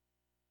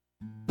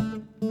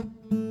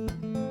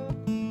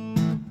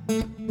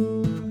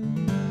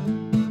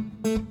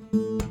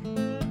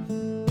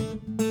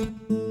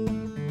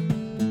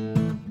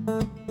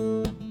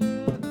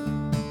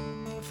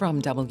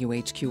from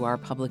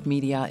WHQR Public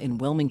Media in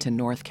Wilmington,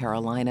 North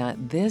Carolina,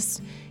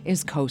 this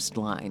is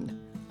CoastLine.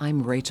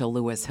 I'm Rachel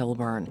Lewis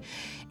Hilburn.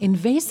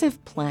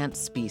 Invasive plant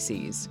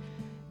species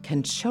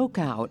can choke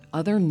out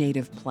other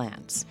native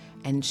plants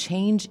and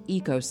change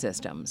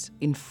ecosystems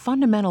in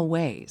fundamental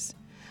ways.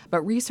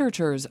 But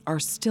researchers are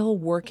still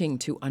working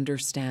to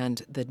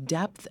understand the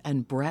depth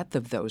and breadth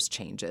of those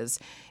changes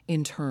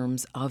in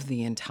terms of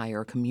the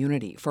entire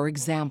community. For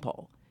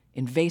example,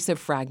 invasive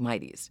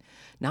Phragmites,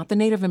 not the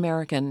Native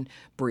American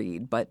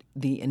breed, but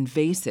the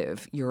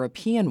invasive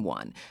European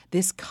one.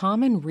 This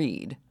common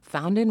reed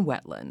found in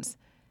wetlands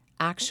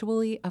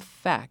actually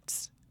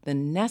affects the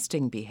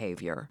nesting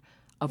behavior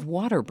of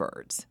water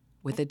birds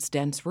with its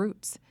dense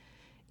roots.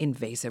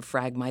 Invasive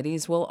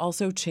Phragmites will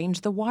also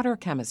change the water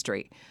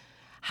chemistry.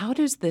 How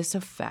does this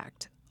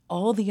affect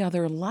all the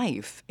other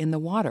life in the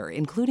water,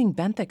 including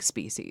benthic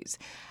species?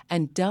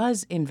 And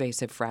does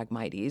invasive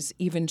Phragmites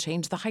even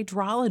change the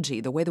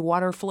hydrology, the way the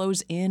water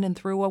flows in and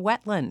through a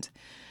wetland?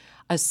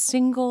 A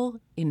single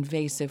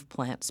invasive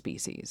plant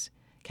species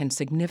can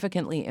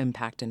significantly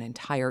impact an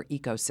entire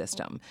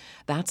ecosystem.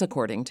 That's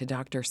according to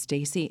Dr.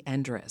 Stacy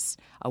Endriss,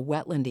 a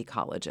wetland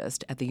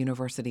ecologist at the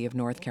University of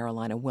North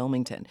Carolina,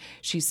 Wilmington.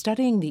 She's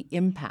studying the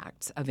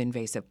impacts of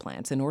invasive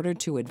plants in order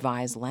to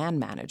advise land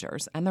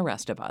managers and the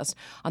rest of us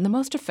on the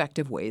most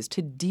effective ways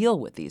to deal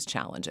with these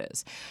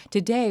challenges.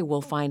 Today,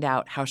 we'll find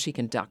out how she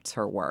conducts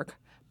her work,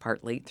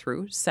 partly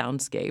through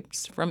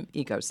soundscapes from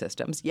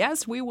ecosystems.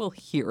 Yes, we will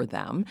hear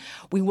them.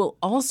 We will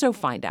also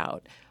find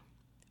out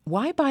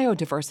why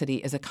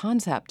biodiversity is a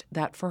concept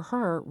that, for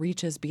her,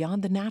 reaches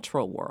beyond the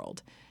natural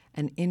world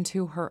and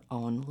into her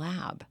own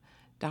lab.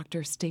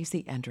 Dr.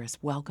 Stacy Endriss,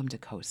 welcome to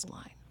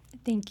CoastLine.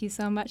 Thank you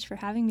so much for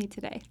having me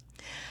today.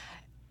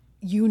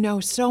 You know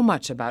so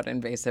much about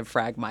invasive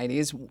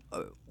Phragmites.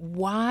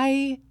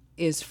 Why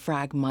is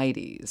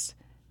Phragmites,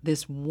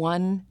 this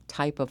one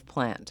type of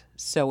plant,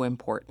 so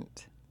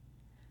important?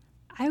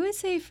 I would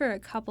say for a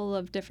couple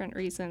of different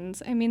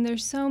reasons. I mean,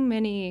 there's so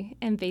many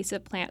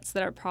invasive plants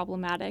that are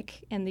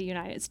problematic in the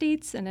United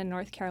States and in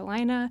North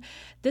Carolina.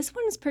 This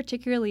one is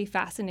particularly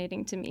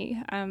fascinating to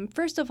me.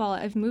 First of all,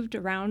 I've moved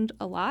around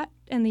a lot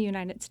in the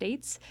United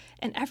States,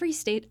 and every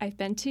state I've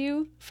been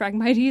to,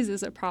 Phragmites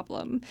is a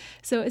problem.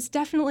 So it's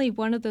definitely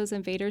one of those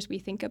invaders we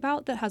think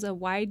about that has a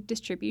wide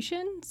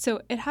distribution.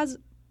 So it has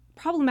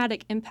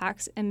problematic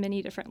impacts in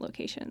many different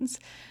locations.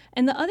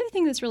 And the other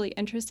thing that's really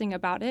interesting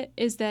about it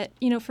is that,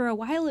 for a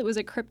while it was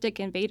a cryptic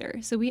invader.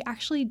 So we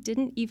actually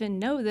didn't even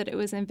know that it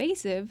was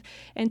invasive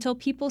until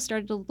people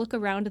started to look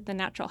around at the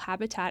natural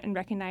habitat and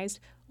recognized,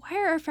 why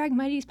are our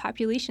Phragmites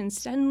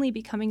populations suddenly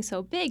becoming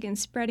so big and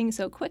spreading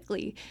so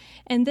quickly?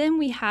 And then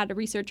we had a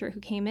researcher who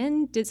came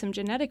in, did some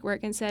genetic work,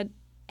 and said,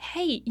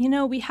 hey,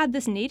 we had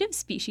this native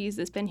species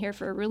that's been here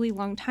for a really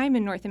long time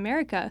in North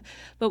America,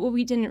 but what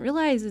we didn't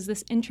realize is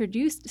this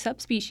introduced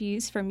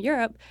subspecies from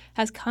Europe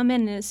has come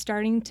in and is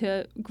starting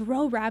to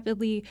grow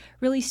rapidly,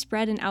 really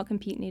spread and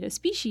outcompete native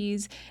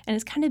species, and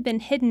it's kind of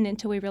been hidden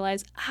until we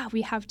realize,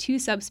 we have two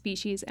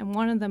subspecies, and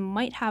one of them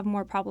might have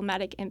more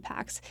problematic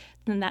impacts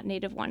than that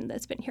native one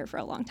that's been here for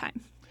a long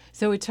time.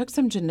 So it took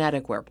some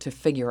genetic work to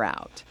figure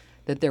out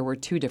that there were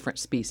two different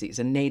species,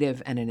 a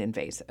native and an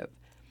invasive.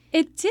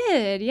 It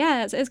did,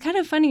 yes. It's kind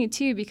of funny,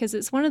 too, because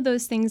it's one of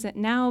those things that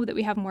now that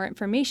we have more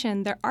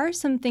information, there are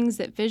some things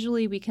that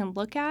visually we can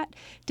look at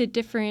to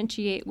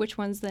differentiate which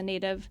one's the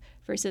native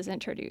versus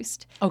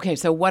introduced. Okay,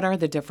 so what are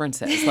the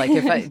differences? Like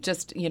if I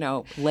just,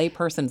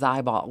 layperson's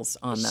eyeballs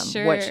on them,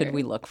 Sure. What should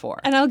we look for?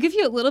 And I'll give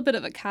you a little bit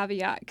of a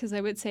caveat because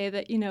I would say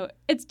that,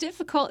 it's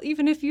difficult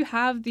even if you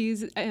have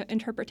these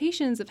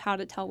interpretations of how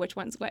to tell which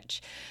one's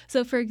which.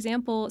 So, for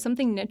example,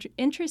 something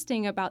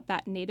interesting about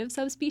that native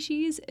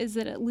subspecies is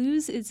that it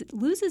loses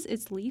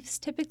its leaves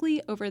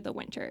typically over the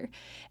winter.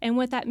 And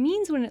what that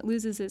means when it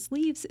loses its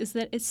leaves is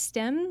that its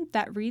stem,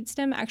 that reed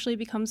stem, actually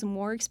becomes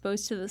more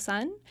exposed to the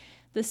sun.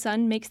 The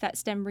sun makes that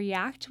stem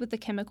react with the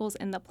chemicals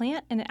in the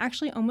plant, and it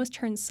actually almost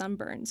turns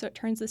sunburned. So it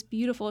turns this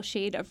beautiful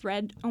shade of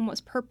red,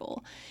 almost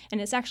purple,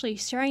 and it's actually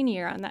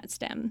shinier on that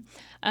stem.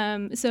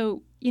 When this you tell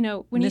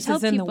people... This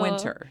is in the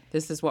winter.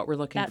 This is what we're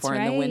looking for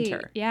in the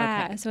winter.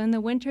 Yeah. Okay. So in the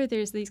winter,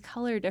 there's these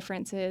color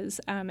differences,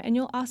 and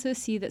you'll also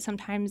see that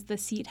sometimes the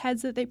seed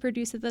heads that they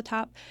produce at the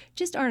top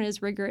just aren't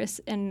as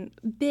rigorous and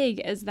big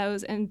as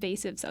those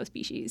invasive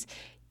subspecies.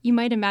 You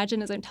might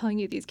imagine as I'm telling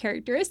you these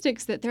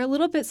characteristics that they're a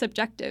little bit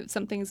subjective.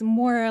 Something's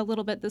more a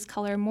little bit this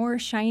color, more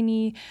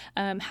shiny,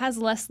 has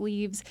less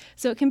leaves.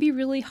 So it can be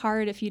really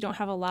hard if you don't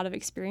have a lot of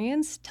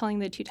experience telling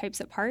the two types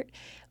apart.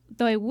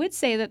 Though I would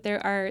say that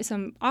there are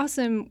some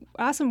awesome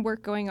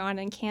work going on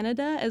in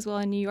Canada as well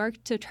in New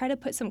York to try to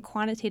put some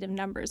quantitative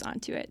numbers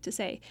onto it to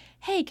say,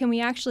 hey, can we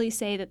actually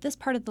say that this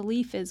part of the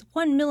leaf is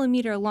 1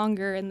 millimeter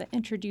longer in the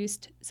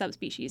introduced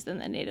subspecies than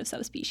the native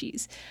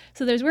subspecies?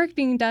 So there's work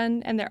being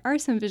done and there are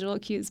some visual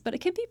cues, but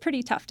it can be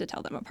pretty tough to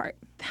tell them apart.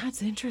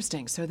 That's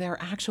interesting. So they're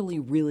actually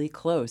really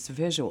close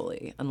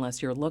visually,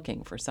 unless you're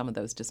looking for some of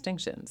those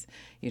distinctions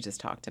you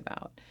just talked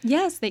about.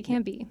 Yes, they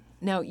can be.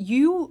 Now,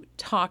 you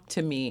talked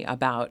to me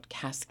about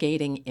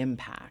cascading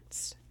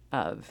impacts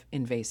of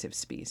invasive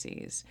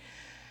species.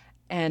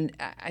 And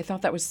I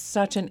thought that was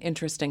such an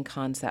interesting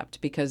concept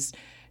because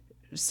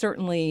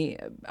certainly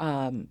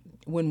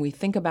when we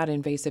think about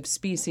invasive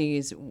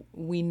species,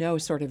 we know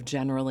sort of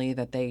generally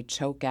that they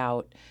choke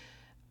out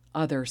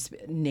other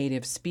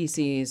native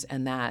species,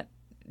 and that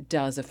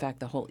does affect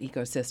the whole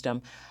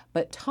ecosystem.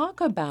 But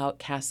talk about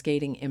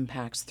cascading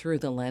impacts through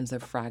the lens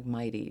of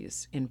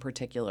Phragmites in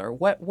particular.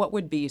 What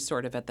would be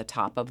sort of at the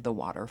top of the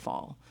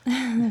waterfall?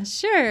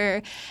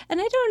 Sure.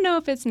 And I don't know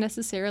if it's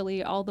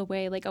necessarily all the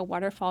way like a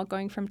waterfall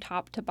going from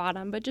top to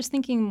bottom, but just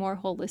thinking more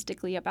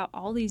holistically about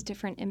all these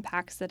different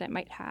impacts that it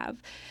might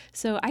have.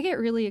 So I get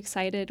really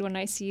excited when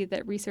I see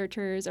that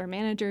researchers or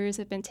managers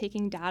have been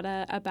taking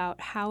data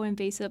about how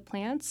invasive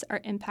plants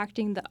are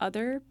impacting the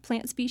other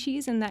plant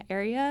species in that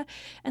area.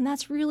 And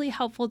that's really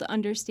helpful to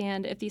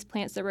understand if these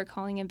plants that we're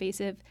calling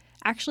invasive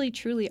actually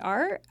truly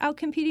are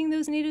outcompeting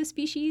those native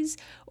species,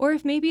 or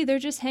if maybe they're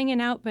just hanging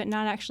out but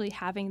not actually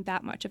having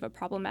that much of a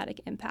problematic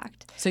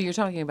impact. So you're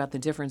talking about the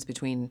difference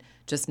between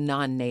just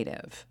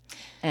non-native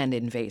and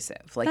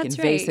invasive. Like That's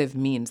invasive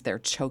right. means they're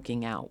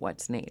choking out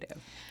what's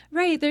native.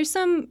 Right. There's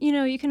some,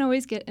 you can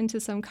always get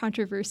into some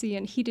controversy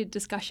and heated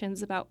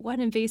discussions about what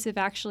invasive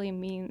actually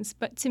means.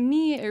 But to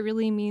me, it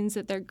really means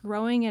that they're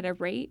growing at a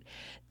rate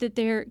that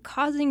they're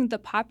causing the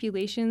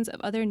populations of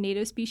other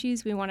native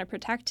species we want to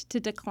protect to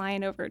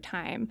decline over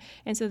time.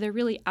 And so they're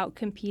really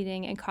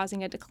outcompeting and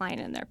causing a decline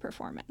in their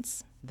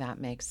performance. That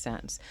makes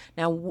sense.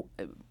 Now,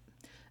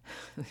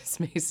 this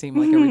may seem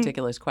like a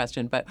ridiculous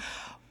question, but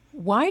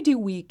why do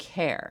we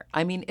care?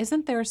 I mean,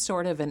 isn't there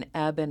sort of an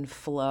ebb and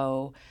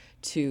flow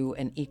to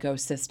an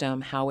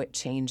ecosystem, how it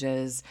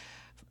changes?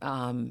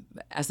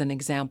 As an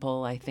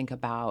example, I think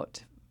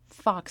about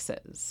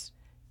foxes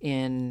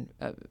in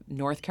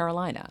North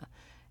Carolina.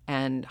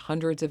 And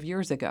hundreds of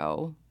years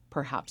ago,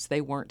 perhaps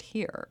they weren't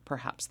here.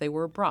 Perhaps they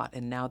were brought,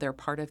 and now they're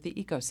part of the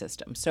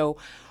ecosystem. So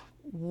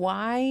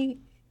why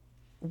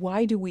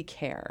do we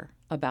care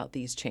about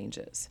these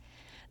changes?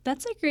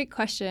 That's a great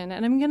question.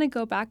 And I'm going to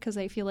go back because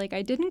I feel like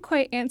I didn't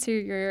quite answer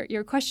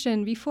your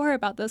question before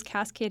about those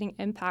cascading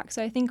impacts.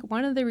 So I think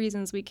one of the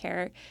reasons we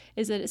care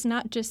is that it's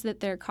not just that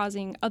they're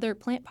causing other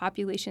plant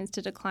populations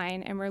to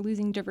decline and we're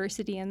losing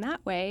diversity in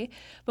that way,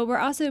 but we're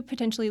also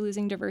potentially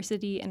losing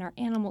diversity in our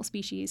animal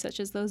species, such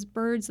as those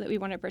birds that we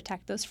want to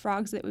protect, those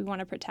frogs that we want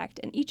to protect.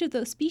 And each of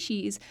those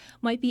species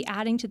might be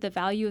adding to the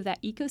value of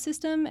that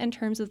ecosystem in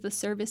terms of the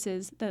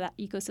services that that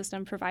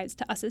ecosystem provides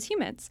to us as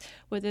humans,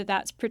 whether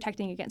that's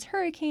protecting against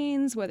hurricanes,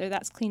 whether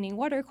that's cleaning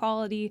water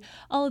quality.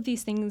 All of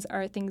these things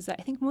are things that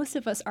I think most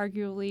of us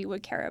arguably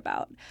would care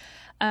about.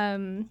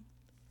 And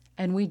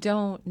we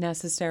don't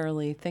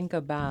necessarily think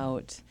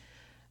about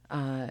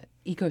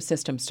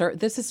ecosystem.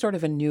 This is sort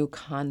of a new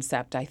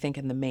concept, I think,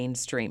 in the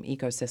mainstream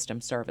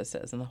ecosystem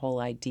services, and the whole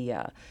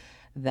idea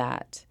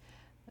that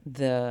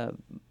the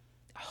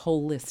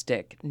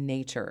holistic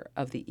nature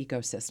of the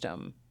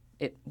ecosystem,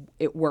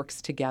 it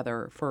works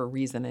together for a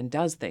reason and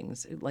does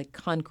things like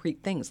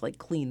concrete things like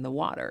clean the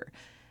water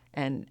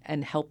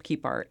and help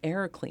keep our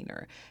air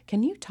cleaner.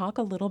 Can you talk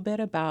a little bit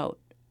about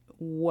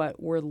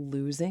what we're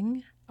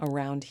losing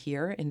around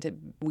here?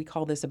 And we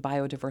call this a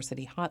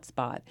biodiversity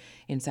hotspot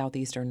in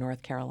southeastern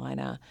North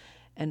Carolina.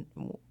 And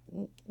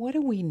what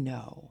do we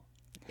know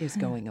is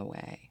going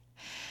away?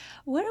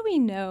 What do we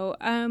know?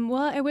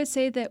 Well, I would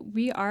say that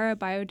we are a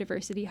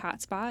biodiversity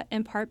hotspot,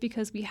 in part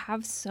because we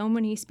have so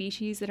many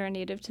species that are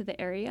native to the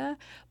area,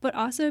 but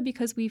also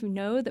because we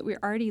know that we're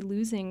already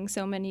losing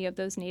so many of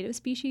those native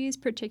species,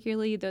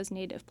 particularly those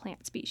native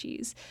plant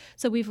species.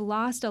 So we've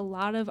lost a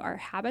lot of our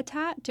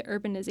habitat to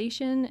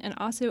urbanization and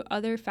also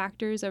other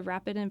factors of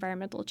rapid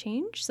environmental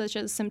change, such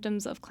as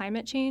symptoms of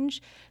climate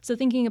change. So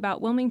thinking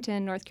about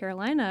Wilmington, North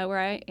Carolina, where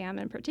I am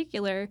in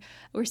particular,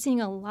 we're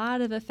seeing a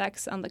lot of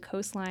effects on the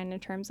coastline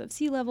in terms of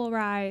sea level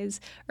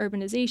rise,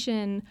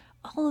 urbanization,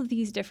 all of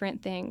these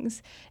different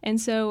things. And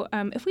so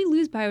if we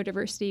lose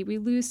biodiversity, we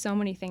lose so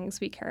many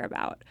things we care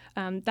about.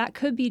 That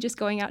could be just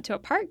going out to a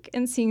park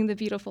and seeing the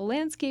beautiful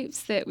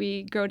landscapes that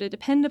we grow to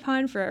depend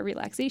upon for our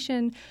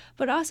relaxation,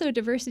 but also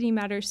diversity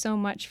matters so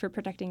much for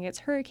protecting against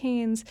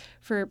hurricanes,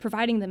 for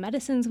providing the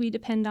medicines we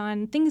depend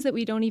on, things that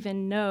we don't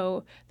even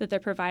know that they're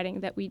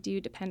providing that we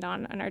do depend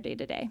on our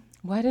day-to-day.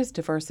 Why does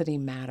diversity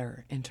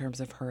matter in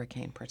terms of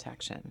hurricane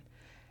protection?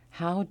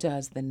 How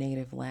does the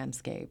native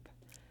landscape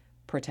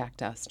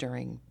protect us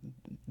during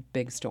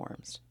big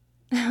storms?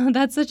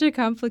 That's such a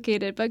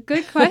complicated but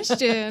good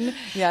question.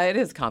 Yeah, it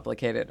is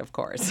complicated, of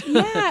course.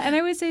 Yeah, and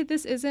I would say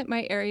this isn't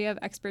my area of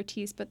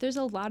expertise, but there's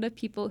a lot of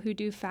people who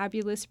do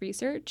fabulous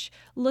research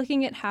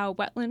looking at how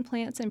wetland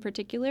plants in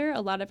particular, a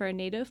lot of our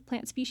native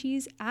plant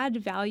species, add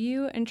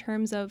value in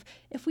terms of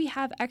if we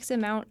have X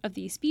amount of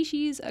these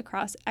species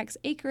across X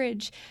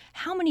acreage,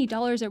 how many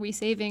dollars are we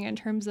saving in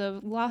terms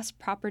of lost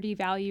property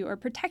value or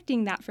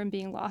protecting that from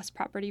being lost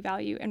property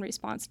value in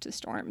response to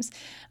storms.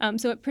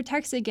 So it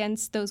protects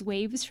against those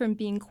waves from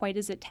being quite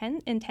as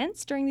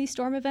intense during these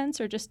storm events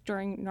or just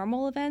during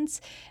normal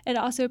events. It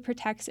also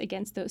protects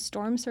against those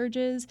storm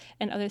surges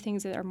and other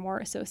things that are more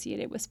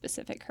associated with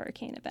specific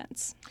hurricane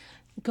events.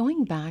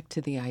 Going back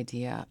to the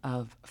idea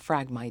of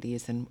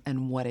Phragmites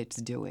and what it's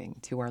doing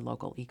to our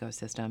local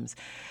ecosystems,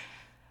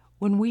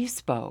 when we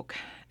spoke,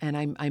 and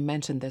I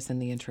mentioned this in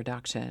the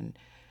introduction,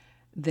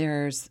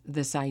 there's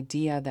this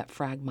idea that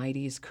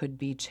Phragmites could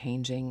be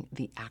changing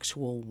the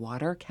actual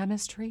water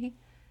chemistry.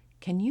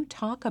 Can you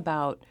talk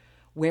about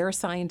where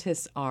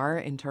scientists are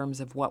in terms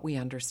of what we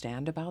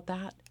understand about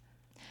that?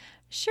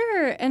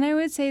 Sure. And I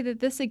would say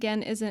that this,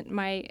 again, isn't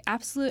my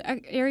absolute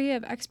area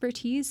of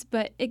expertise,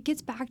 but it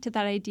gets back to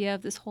that idea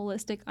of this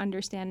holistic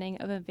understanding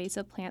of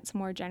invasive plants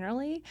more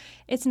generally.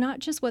 It's not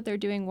just what they're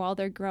doing while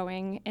they're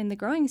growing in the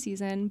growing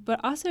season, but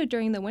also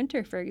during the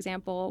winter, for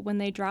example, when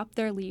they drop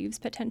their leaves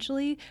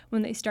potentially,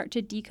 when they start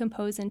to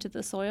decompose into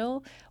the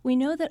soil. We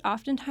know that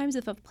oftentimes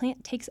if a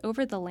plant takes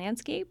over the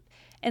landscape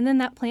and then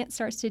that plant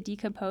starts to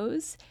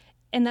decompose,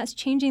 and that's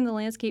changing the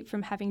landscape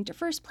from having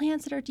diverse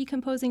plants that are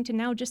decomposing to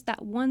now just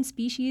that one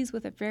species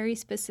with a very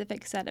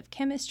specific set of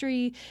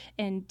chemistry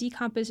and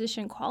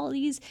decomposition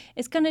qualities.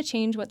 It's going to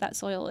change what that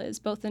soil is,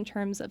 both in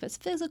terms of its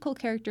physical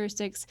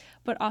characteristics,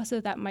 but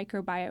also that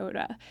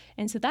microbiota.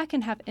 And so that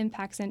can have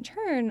impacts in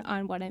turn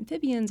on what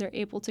amphibians are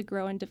able to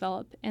grow and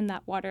develop in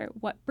that water,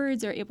 what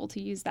birds are able to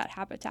use that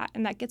habitat.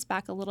 And that gets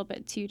back a little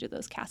bit too to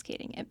those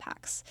cascading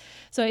impacts.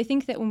 So I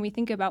think that when we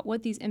think about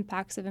what these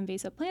impacts of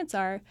invasive plants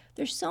are,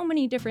 there's so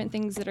many different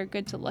things that are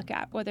good to look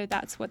at, whether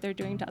that's what they're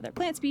doing to other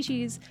plant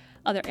species,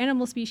 other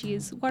animal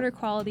species, water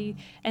quality,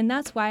 and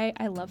that's why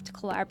I love to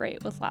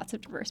collaborate with lots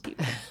of diverse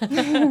people.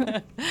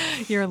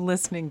 You're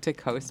listening to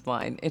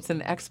CoastLine. It's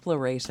an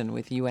exploration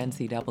with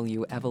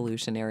UNCW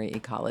evolutionary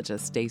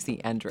ecologist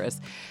Stacy Endriss.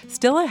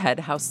 Still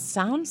ahead, how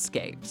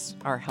soundscapes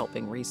are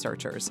helping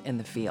researchers in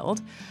the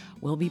field.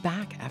 We'll be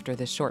back after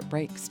this short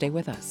break. Stay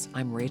with us.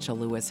 I'm Rachel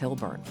Lewis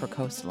Hilburn for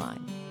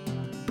CoastLine.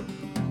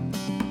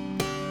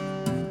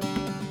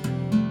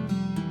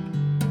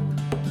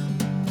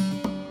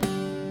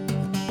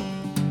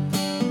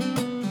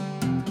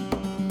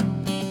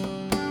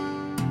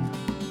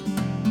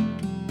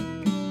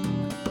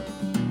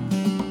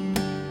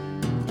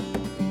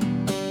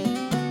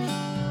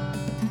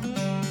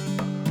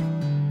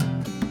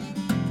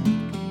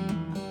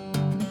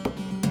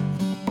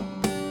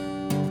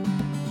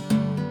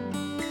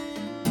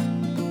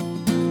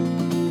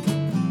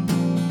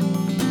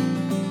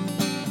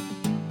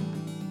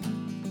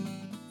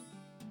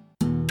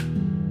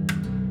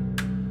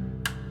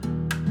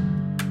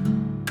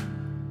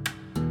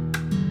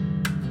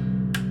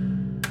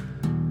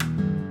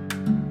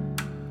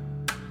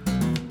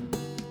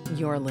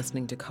 You're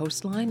listening to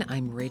CoastLine.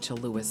 I'm Rachel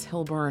Lewis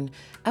Hilburn.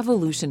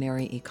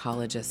 Evolutionary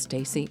ecologist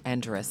Stacy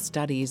Endriss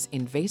studies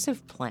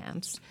invasive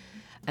plants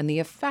and the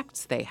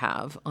effects they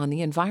have on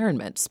the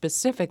environment,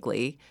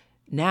 specifically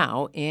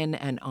now in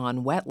and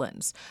on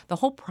wetlands. The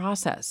whole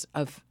process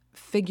of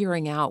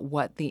figuring out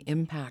what the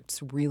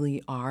impacts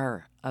really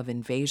are of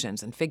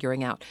invasions and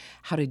figuring out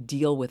how to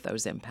deal with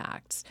those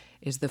impacts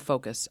is the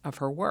focus of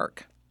her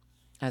work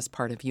as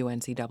part of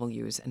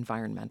UNCW's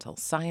Environmental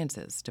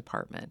Sciences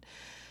Department.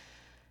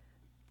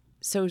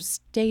 So,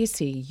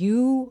 Stacy,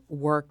 you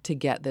work to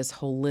get this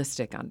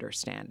holistic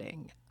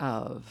understanding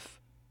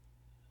of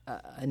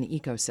an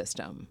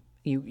ecosystem.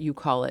 You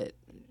call it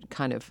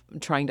kind of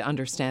trying to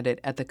understand it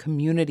at the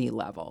community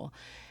level.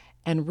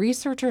 And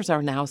researchers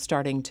are now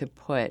starting to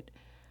put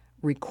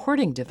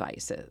recording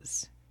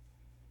devices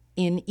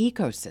in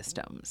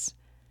ecosystems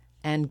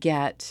and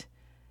get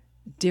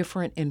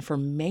different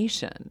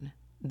information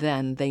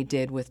than they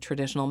did with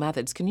traditional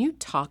methods. Can you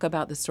talk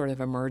about this sort of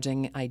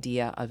emerging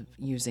idea of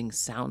using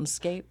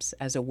soundscapes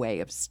as a way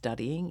of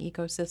studying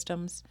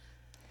ecosystems?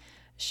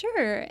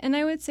 Sure. And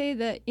I would say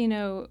that,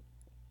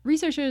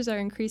 researchers are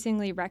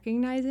increasingly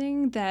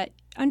recognizing that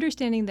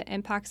understanding the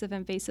impacts of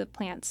invasive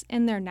plants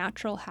in their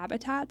natural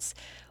habitats,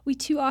 we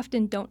too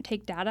often don't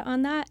take data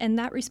on that, and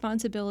that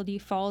responsibility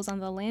falls on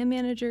the land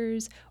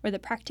managers or the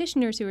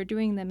practitioners who are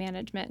doing the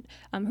management,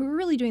 who are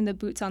really doing the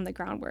boots on the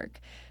ground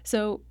work.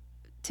 So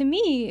to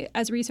me,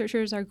 as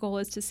researchers, our goal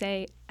is to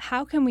say,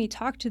 how can we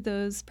talk to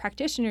those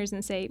practitioners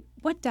and say,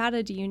 what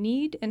data do you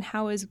need? And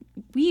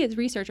we as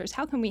researchers,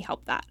 how can we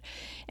help that?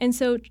 And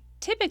so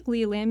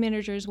typically, land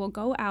managers will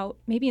go out,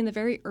 maybe in the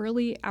very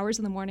early hours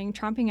of the morning,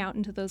 tromping out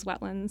into those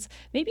wetlands,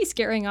 maybe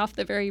scaring off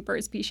the very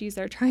bird species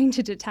they're trying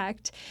to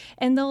detect,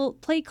 and they'll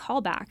play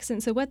callbacks.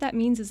 And so what that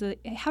means is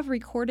that they have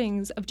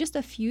recordings of just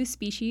a few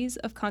species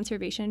of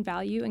conservation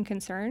value and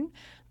concern.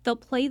 They'll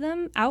play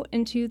them out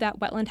into that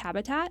wetland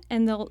habitat,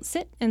 and they'll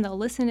sit and they'll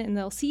listen and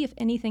they'll see if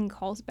anything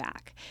calls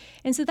back.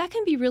 And so that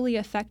can be really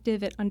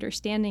effective at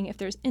understanding if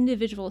there's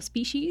individual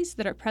species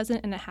that are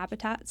present in a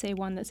habitat, say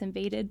one that's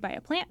invaded by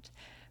a plant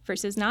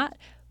versus not,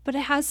 but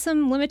it has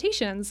some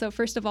limitations. So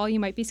first of all, you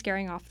might be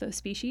scaring off those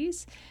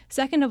species.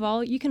 Second of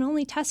all, you can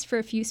only test for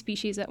a few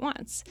species at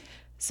once.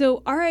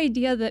 So our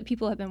idea that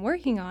people have been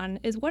working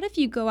on is, what if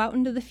you go out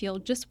into the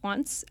field just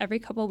once every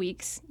couple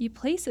weeks, you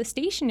place a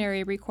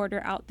stationary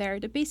recorder out there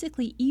to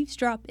basically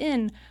eavesdrop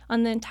in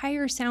on the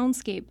entire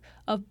soundscape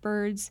of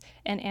birds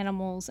and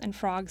animals and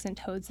frogs and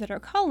toads that are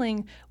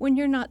calling when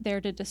you're not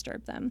there to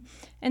disturb them.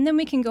 And then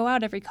we can go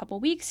out every couple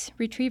weeks,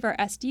 retrieve our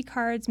SD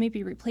cards,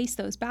 maybe replace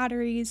those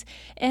batteries,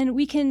 and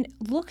we can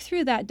look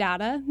through that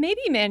data,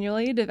 maybe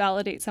manually to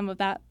validate some of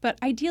that, but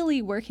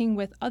ideally working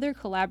with other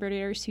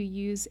collaborators who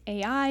use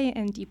AI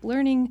and deep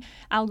learning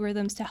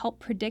algorithms to help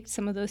predict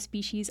some of those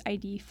species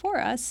ID for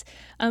us.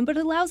 But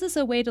it allows us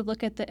a way to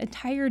look at the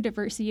entire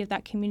diversity of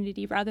that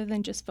community rather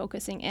than just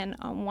focusing in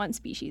on one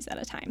species at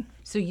a time.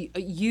 So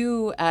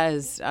you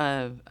as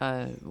a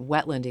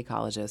wetland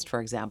ecologist,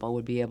 for example,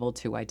 would be able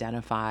to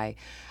identify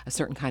a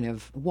certain kind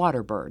of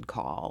water bird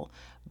call,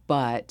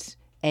 but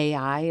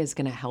AI is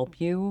going to help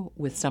you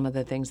with some of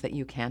the things that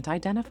you can't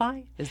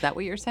identify? Is that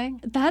what you're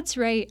saying? That's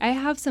right. I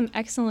have some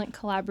excellent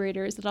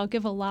collaborators that I'll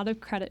give a lot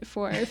of credit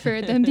for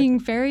them being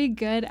very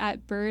good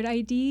at bird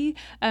ID.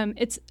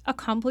 It's a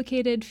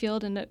complicated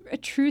field and a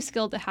true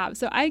skill to have.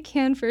 So I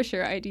can for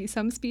sure ID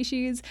some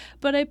species,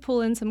 but I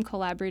pull in some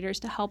collaborators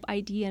to help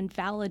ID and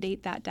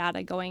validate that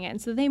data going in.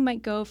 So they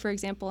might go, for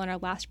example, in our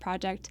last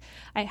project,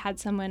 I had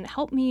someone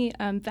help me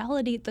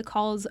validate the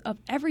calls of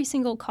every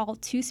single call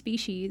to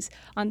species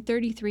on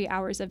 33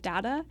 hours of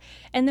data.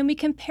 And then we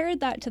compared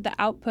that to the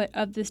output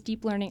of this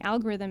deep learning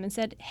algorithm and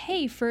said,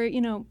 hey, for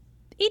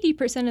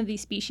 80% of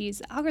these species,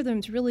 the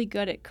algorithm's really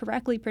good at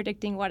correctly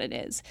predicting what it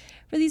is.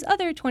 For these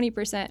other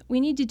 20%, we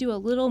need to do a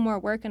little more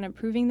work on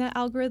improving that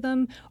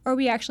algorithm, or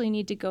we actually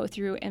need to go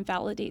through and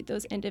validate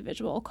those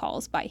individual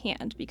calls by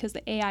hand because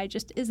the AI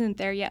just isn't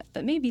there yet,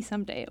 but maybe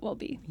someday it will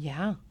be.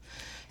 Yeah.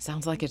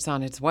 Sounds like it's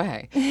on its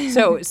way.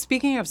 So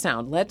speaking of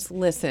sound, let's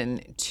listen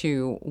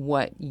to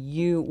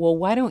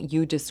why don't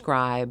you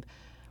describe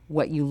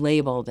what you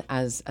labeled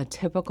as a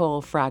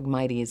typical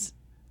Phragmites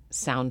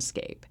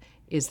soundscape?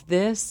 Is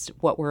this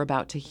what we're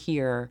about to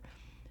hear,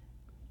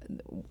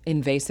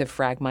 invasive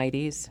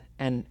Phragmites,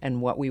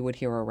 and what we would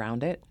hear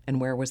around it? And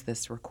where was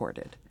this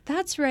recorded?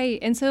 That's right.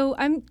 And so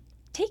I'm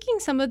taking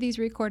some of these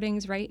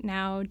recordings right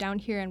now down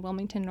here in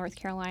Wilmington, North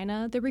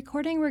Carolina. The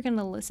recording we're going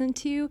to listen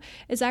to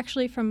is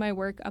actually from my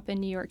work up in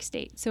New York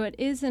State. So it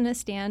is in a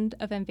stand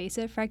of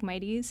invasive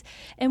Phragmites.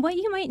 And what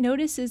you might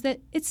notice is that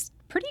it's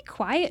pretty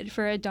quiet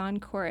for a dawn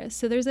chorus.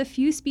 So there's a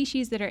few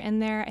species that are in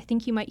there. I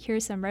think you might hear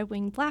some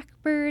red-winged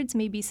blackbirds,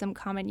 maybe some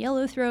common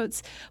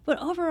yellowthroats.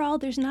 But overall,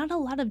 there's not a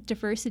lot of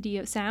diversity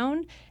of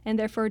sound and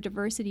therefore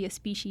diversity of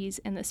species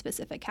in the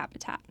specific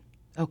habitat.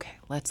 Okay,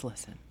 let's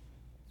listen.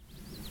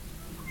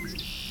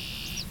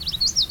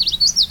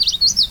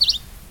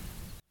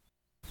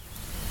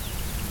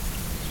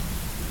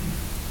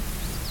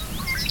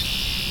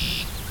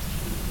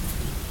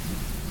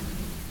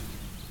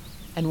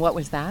 And what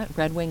was that?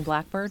 Red-winged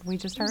blackbird we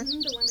just heard?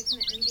 The one that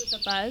kind of ends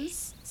with a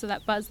buzz. So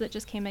that buzz that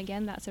just came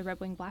again, that's a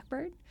red-winged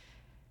blackbird.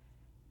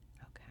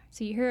 Okay.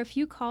 So you hear a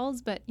few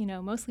calls, but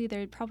mostly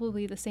they're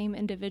probably the same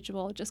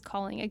individual just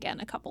calling again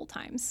a couple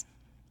times.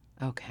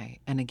 Okay.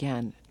 And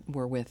again,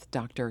 we're with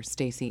Dr.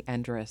 Stacy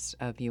Endriss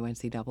of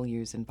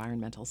UNCW's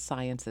Environmental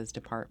Sciences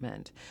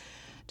Department,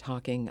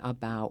 talking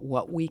about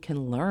what we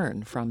can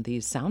learn from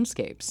these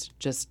soundscapes,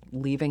 just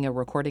leaving a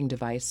recording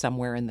device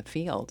somewhere in the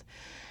field.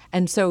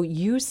 And so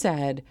you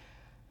said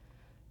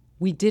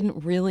we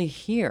didn't really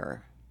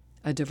hear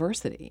a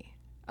diversity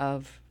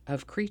of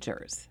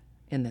creatures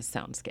in this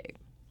soundscape.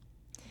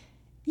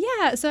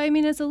 Yeah, so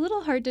it's a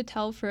little hard to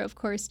tell for, of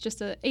course,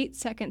 just a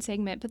 8-second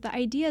segment, but the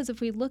idea is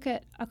if we look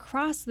at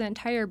across the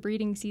entire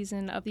breeding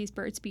season of these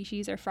bird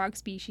species or frog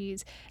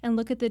species and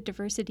look at the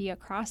diversity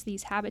across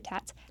these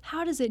habitats,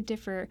 how does it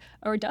differ,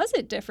 or does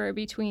it differ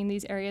between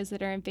these areas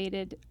that are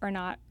invaded or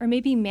not, or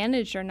maybe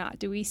managed or not?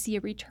 Do we see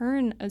a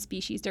return of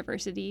species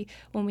diversity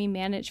when we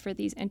manage for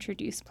these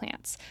introduced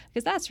plants?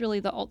 Because that's really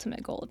the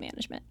ultimate goal of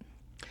management.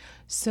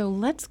 So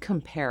let's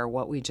compare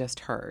what we just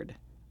heard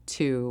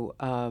to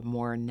a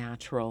more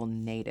natural,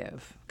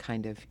 native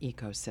kind of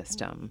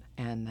ecosystem.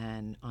 And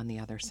then on the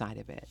other side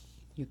of it,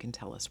 you can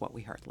tell us what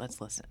we heard. Let's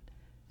listen.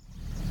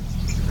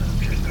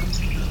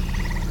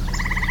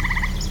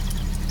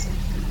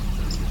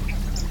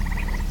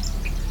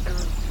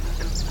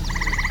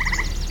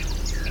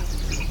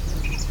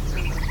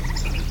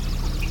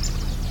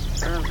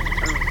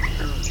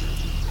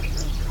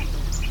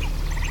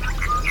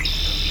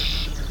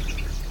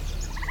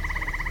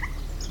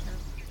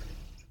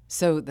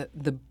 So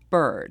the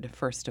bird,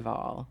 first of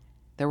all,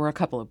 there were a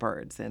couple of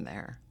birds in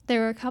there. There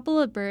were a couple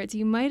of birds.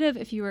 You might have,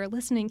 if you were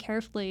listening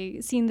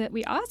carefully, seen that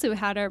we also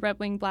had our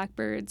red-winged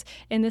blackbirds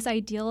in this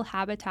ideal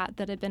habitat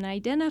that had been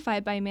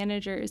identified by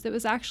managers that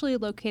was actually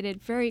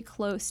located very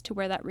close to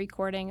where that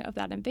recording of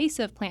that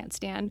invasive plant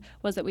stand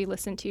was that we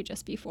listened to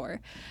just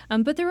before.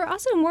 But there were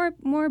also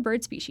more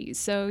bird species.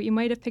 So you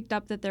might have picked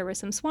up that there were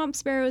some swamp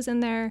sparrows in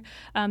there.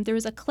 There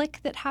was a click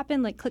that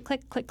happened, like click,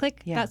 click, click,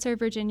 click. Yeah. That's our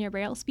Virginia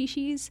rail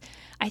species.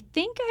 I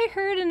think I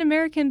heard an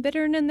American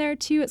bittern in there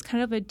too. It's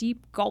kind of a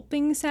deep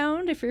gulping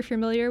sound if you're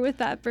familiar with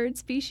that bird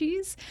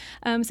species.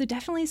 So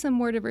definitely some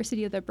more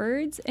diversity of the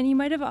birds. And you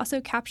might have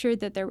also captured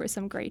that there were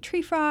some gray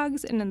tree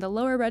frogs. And in the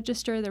lower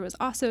register, there was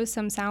also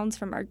some sounds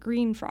from our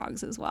green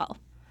frogs as well.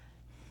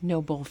 No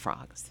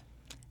bullfrogs.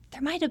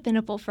 There might have been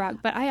a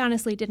bullfrog, but I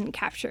honestly didn't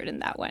capture it in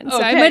that one. So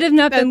Okay, I might have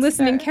not been that's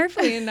listening fair.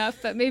 carefully enough,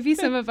 but maybe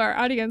some of our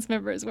audience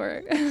members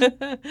were.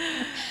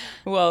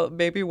 Well,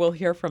 maybe we'll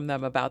hear from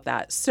them about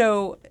that.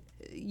 So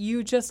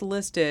you just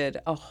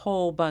listed a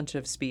whole bunch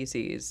of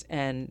species,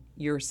 and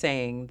you're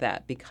saying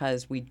that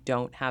because we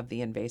don't have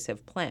the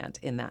invasive plant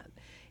in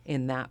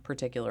that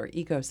particular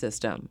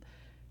ecosystem,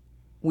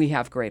 we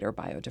have greater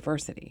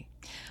biodiversity.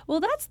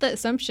 Well, that's the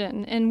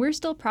assumption, and we're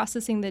still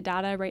processing the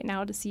data right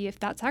now to see if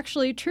that's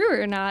actually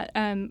true or not.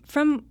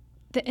 From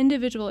the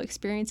individual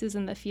experiences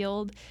in the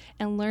field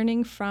and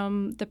learning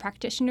from the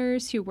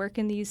practitioners who work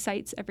in these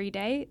sites every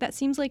day, that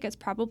seems like it's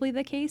probably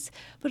the case.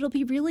 But it'll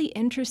be really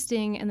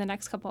interesting in the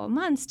next couple of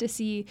months to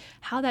see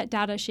how that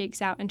data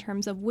shakes out in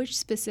terms of which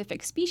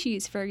specific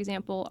species, for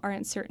example, are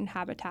in certain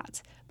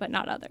habitats, but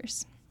not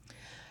others.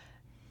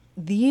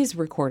 These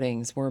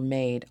recordings were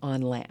made on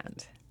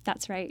land.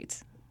 That's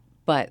right.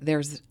 But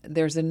there's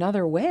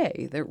another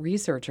way that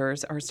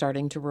researchers are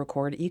starting to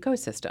record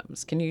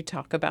ecosystems. Can you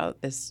talk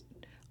about this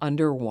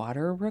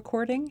underwater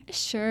recording?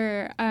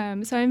 Sure.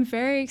 So I'm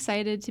very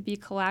excited to be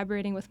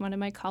collaborating with one of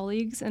my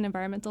colleagues in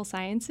environmental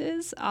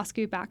sciences,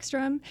 Oscar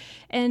Backstrom.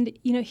 And,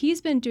 he's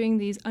been doing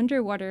these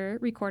underwater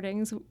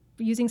recordings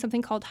using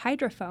something called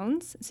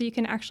hydrophones. So you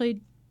can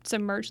actually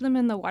submerge them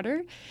in the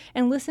water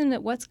and listen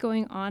at what's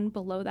going on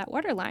below that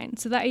water line.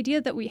 So the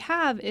idea that we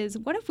have is,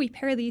 what if we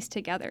pair these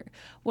together?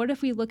 What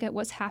if we look at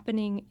what's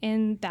happening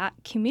in that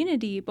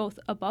community, both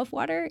above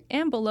water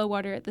and below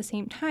water at the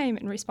same time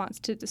in response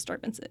to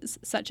disturbances,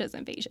 such as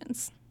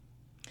invasions?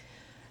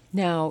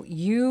 Now,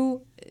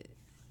 you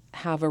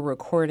have a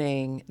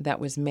recording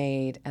that was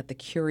made at the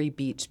Curie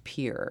Beach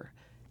Pier.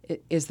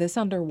 Is this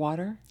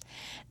underwater?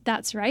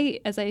 That's right,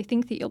 as I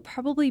think that you'll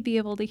probably be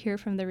able to hear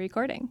from the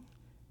recording.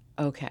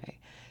 Okay,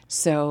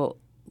 so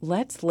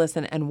let's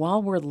listen. And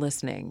while we're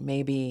listening,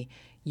 maybe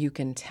you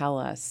can tell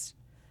us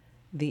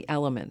the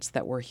elements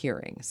that we're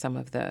hearing, some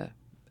of the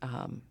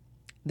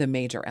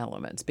major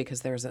elements,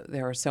 because there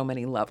are so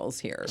many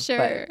levels here.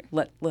 Sure.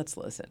 But let's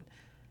listen.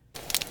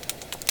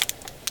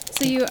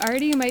 So you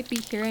already might be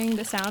hearing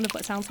the sound of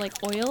what sounds like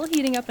oil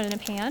heating up in a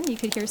pan. You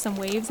could hear some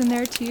waves in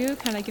there too,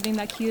 kind of giving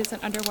that cue it's an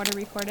underwater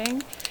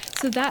recording.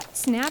 So that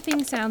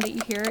snapping sound that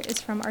you hear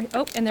is from our,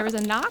 and there was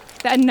a knock.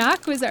 That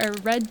knock was our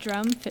red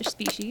drum fish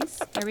species.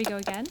 There we go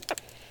again.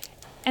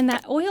 And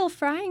that oil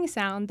frying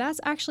sound, that's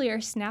actually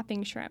our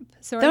snapping shrimp.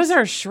 So those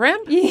are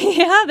shrimp?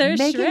 Yeah, they're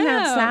making shrimp.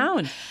 that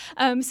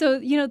sound. So,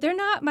 they're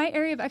not my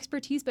area of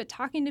expertise, but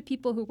talking to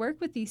people who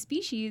work with these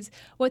species,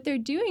 what they're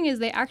doing is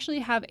they actually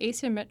have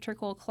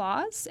asymmetrical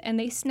claws, and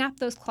they snap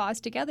those claws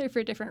together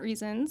for different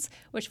reasons,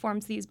 which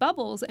forms these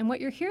bubbles. And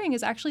what you're hearing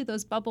is actually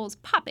those bubbles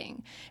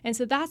popping. And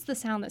so that's the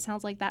sound that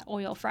sounds like that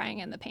oil frying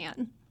in the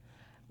pan.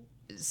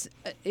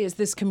 Is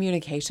this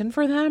communication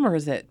for them, or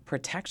is it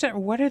protection? Or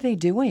what are they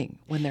doing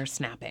when they're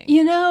snapping?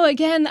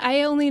 Again,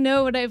 I only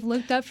know what I've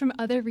looked up from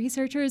other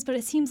researchers, but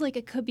it seems like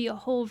it could be a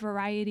whole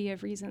variety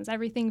of reasons,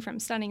 everything from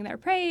stunning their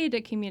prey to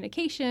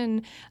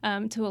communication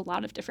to a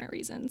lot of different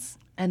reasons.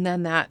 And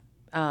then that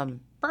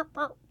burp,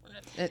 burp,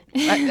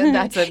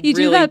 that's a you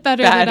really do that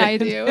better bad, than I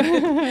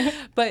do.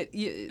 But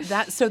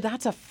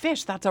that's a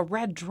fish. That's a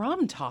red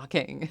drum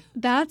talking.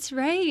 That's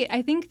right.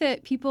 I think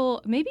that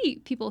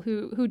maybe people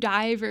who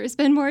dive or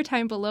spend more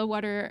time below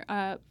water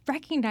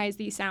recognize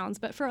these sounds.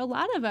 But for a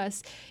lot of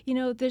us,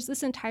 there's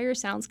this entire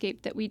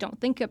soundscape that we don't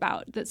think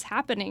about that's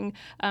happening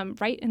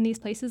right in these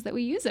places that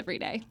we use every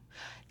day.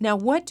 Now,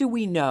 what do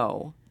we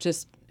know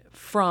just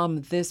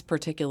from this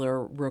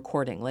particular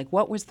recording? Like,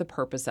 what was the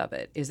purpose of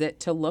it? Is it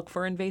to look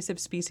for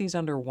invasive species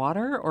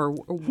underwater, or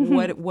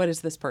what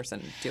is this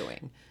person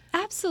doing?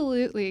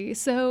 Absolutely.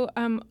 So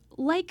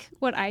like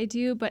what I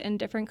do, but in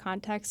different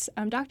contexts,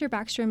 Dr.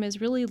 Backstrom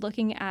is really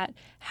looking at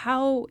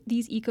how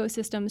these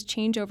ecosystems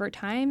change over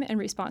time in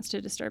response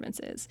to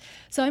disturbances.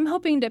 So I'm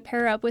hoping to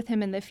pair up with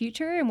him in the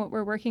future, and what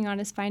we're working on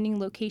is finding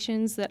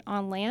locations that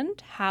on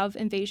land have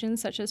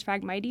invasions such as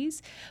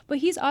Phragmites, but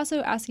he's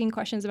also asking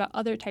questions about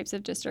other types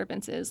of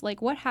disturbances,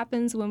 like what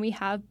happens when we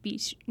have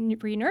beach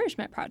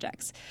renourishment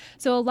projects.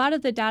 So a lot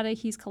of the data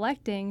he's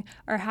collecting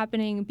are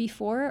happening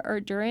before or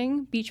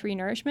during beach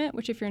renourishment,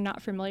 which if you're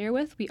not familiar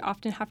with, we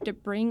often have to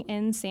bring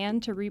in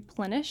sand to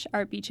replenish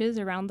our beaches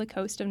around the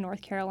coast of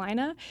North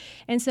Carolina.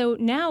 And so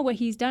now what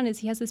he's done is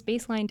he has this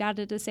baseline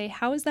data to say,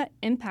 how is that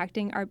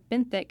impacting our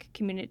benthic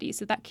community?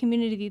 So that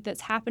community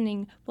that's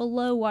happening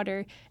below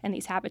water in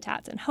these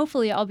habitats. And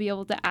hopefully I'll be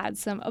able to add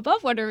some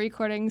above water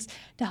recordings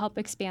to help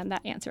expand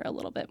that answer a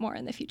little bit more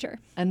in the future.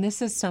 And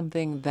this is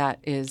something that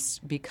is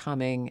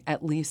becoming,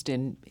 at least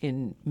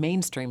in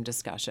mainstream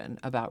discussion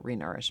about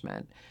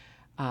renourishment,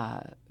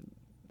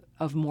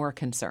 of more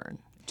concern.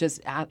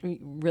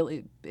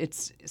 Really,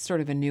 it's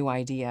sort of a new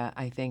idea,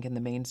 I think, in the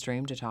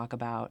mainstream to talk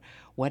about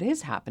what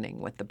is happening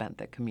with the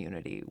benthic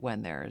community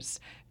when there's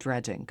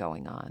dredging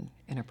going on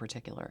in a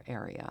particular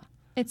area.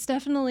 It's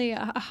definitely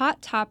a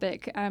hot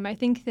topic. I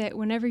think that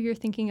whenever you're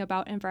thinking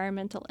about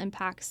environmental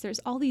impacts, there's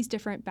all these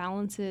different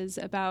balances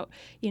about,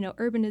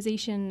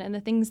 urbanization and the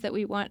things that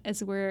we want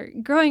as we're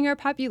growing our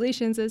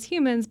populations as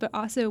humans, but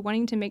also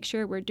wanting to make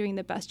sure we're doing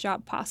the best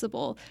job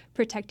possible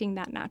protecting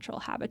that natural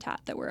habitat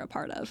that we're a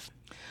part of.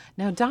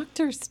 Now,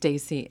 Dr.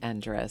 Stacy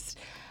Endriss,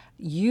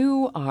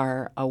 you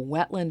are a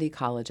wetland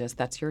ecologist.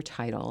 That's your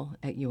title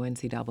at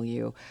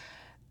UNCW.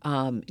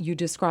 You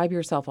describe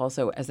yourself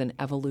also as an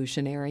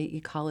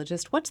evolutionary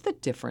ecologist. What's the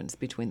difference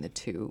between the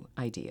two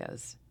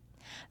ideas?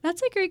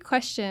 That's a great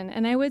question.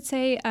 And I would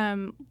say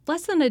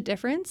less than a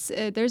difference.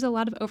 There's a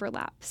lot of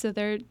overlap. So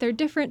they're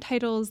different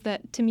titles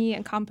that, to me,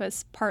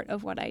 encompass part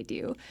of what I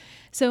do.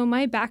 So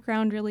my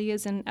background really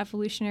is in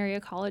evolutionary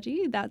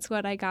ecology. That's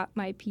what I got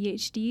my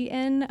PhD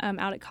in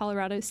out at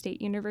Colorado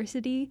State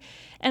University.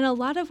 And a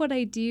lot of what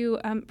I do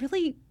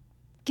really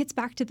gets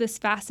back to this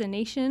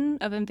fascination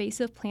of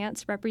invasive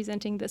plants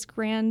representing this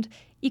grand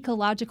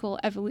ecological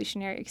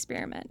evolutionary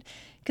experiment.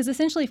 Because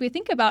essentially, if we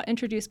think about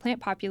introduced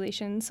plant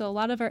populations, so a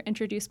lot of our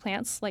introduced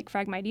plants, like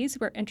Phragmites,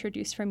 were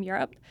introduced from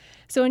Europe.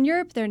 So in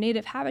Europe, their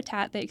native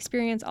habitat, they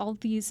experience all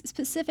these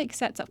specific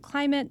sets of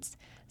climates,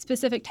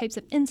 specific types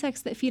of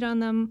insects that feed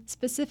on them,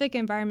 specific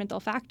environmental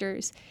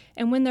factors.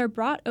 And when they're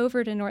brought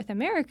over to North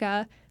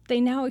America,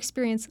 they now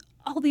experience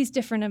all these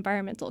different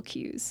environmental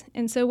cues.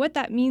 And so what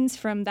that means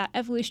from that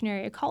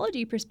evolutionary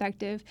ecology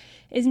perspective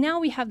is now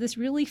we have this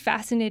really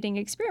fascinating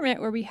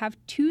experiment where we have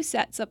two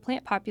sets of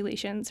plant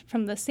populations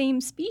from the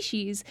same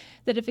species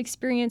that have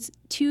experienced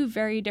two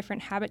very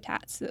different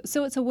habitats.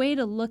 So it's a way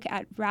to look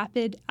at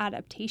rapid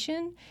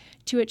adaptation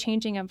to a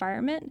changing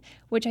environment,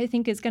 which I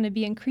think is going to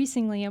be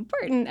increasingly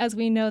important as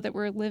we know that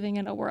we're living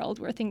in a world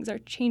where things are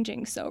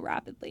changing so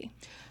rapidly.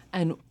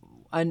 And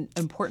an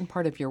important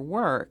part of your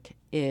work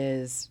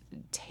is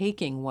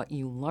taking what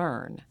you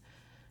learn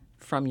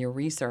from your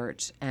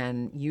research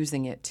and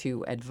using it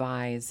to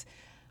advise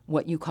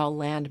what you call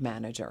land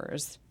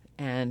managers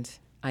and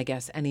I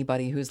guess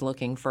anybody who's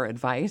looking for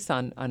advice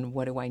on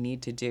what do I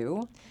need to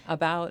do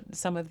about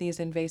some of these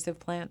invasive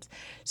plants.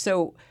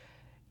 So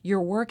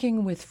you're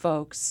working with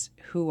folks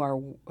who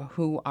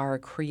are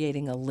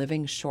creating a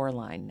living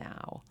shoreline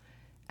now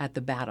at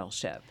the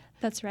Battleship.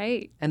 That's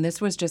right. And this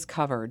was just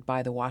covered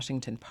by the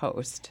Washington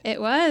Post.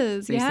 It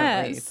was,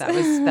 recently. yes.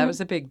 That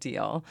was a big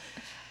deal.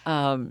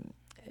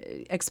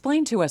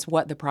 Explain to us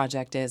what the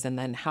project is and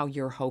then how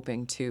you're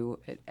hoping to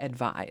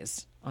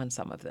advise on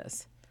some of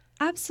this.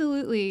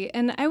 Absolutely.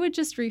 And I would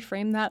just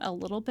reframe that a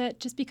little bit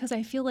just because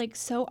I feel like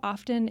so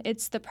often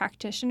it's the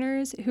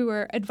practitioners who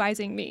are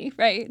advising me,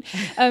 right?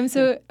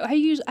 So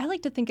I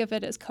like to think of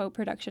it as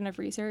co-production of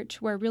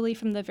research where really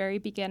from the very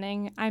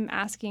beginning, I'm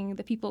asking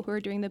the people who are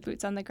doing the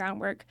boots on the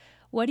ground work,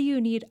 what do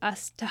you need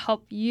us to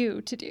help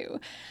you to do?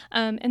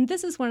 And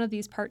this is one of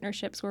these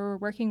partnerships where we're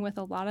working with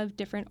a lot of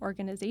different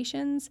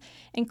organizations,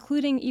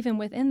 including even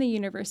within the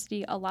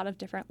university, a lot of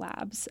different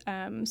labs.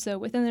 So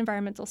within the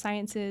environmental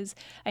sciences,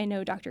 I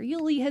know Dr.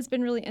 Yuli has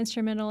been really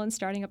instrumental in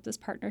starting up this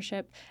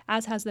partnership,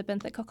 as has the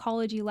benthic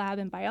ecology lab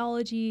in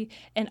biology,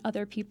 and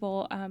other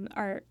people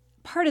are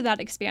part of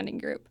that expanding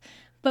group.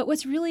 But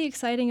what's really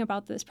exciting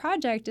about this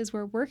project is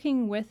we're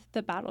working with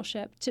the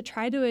Battleship to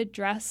try to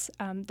address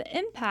the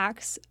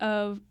impacts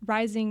of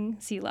rising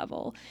sea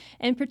level.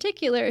 In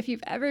particular, if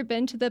you've ever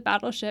been to the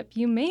Battleship,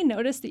 you may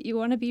notice that you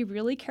want to be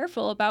really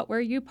careful about where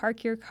you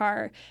park your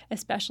car,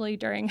 especially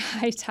during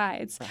high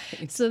tides.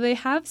 Right. So they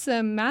have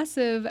some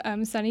massive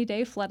sunny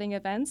day flooding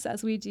events,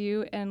 as we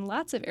do in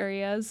lots of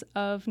areas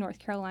of North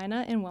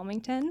Carolina and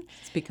Wilmington.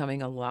 It's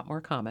becoming a lot more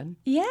common.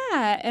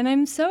 Yeah, and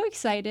I'm so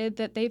excited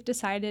that they've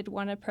decided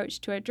one approach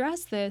to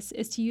address this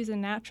is to use a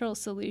natural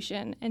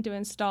solution and to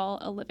install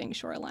a living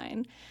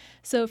shoreline.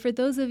 So for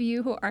those of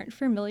you who aren't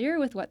familiar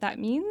with what that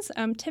means,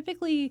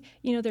 typically,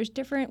 there's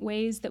different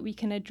ways that we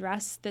can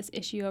address this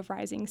issue of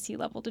rising sea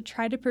level to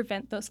try to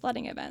prevent those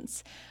flooding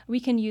events. We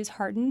can use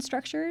hardened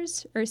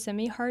structures or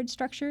semi-hard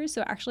structures,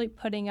 so actually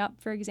putting up,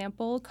 for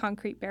example,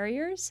 concrete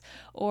barriers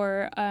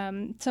or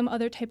some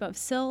other type of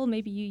sill.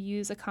 Maybe you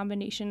use a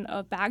combination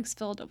of bags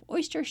filled of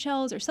oyster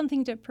shells or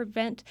something to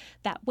prevent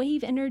that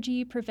wave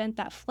energy, prevent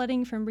that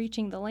flooding from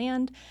reaching the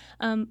land.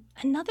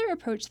 Another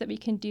approach that we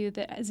can do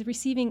that is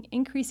receiving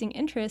increasing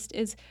interest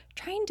is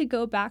trying to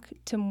go back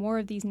to more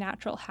of these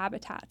natural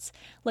habitats,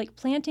 like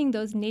planting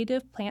those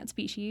native plant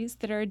species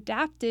that are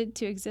adapted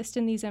to exist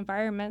in these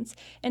environments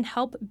and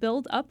help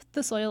build up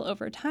the soil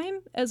over time,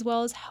 as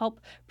well as help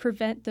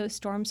prevent those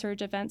storm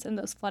surge events and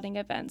those flooding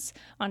events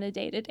on a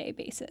day-to-day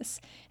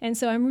basis. And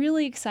so I'm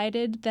really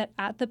excited that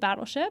at the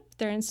Battleship,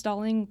 they're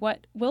installing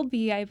what will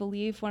be, I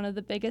believe, one of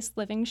the biggest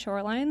living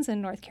shorelines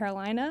in North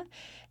Carolina.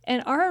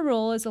 And our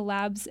role as a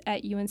labs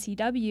at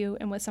UNCW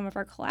and with some of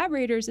our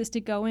collaborators is to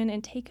go in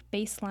and take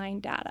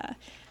baseline data.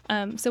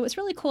 So what's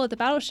really cool at the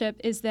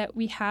Battleship is that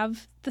we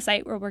have the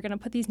site where we're going to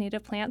put these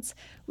native plants.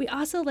 We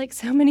also, like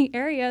so many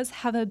areas,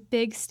 have a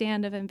big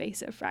stand of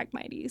invasive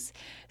Phragmites.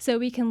 So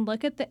we can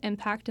look at the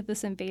impact of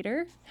this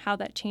invader, how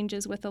that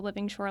changes with the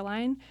living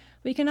shoreline.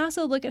 We can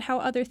also look at how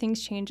other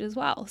things change as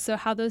well. So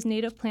how those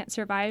native plants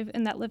survive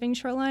in that living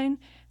shoreline,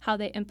 how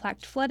they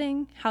impact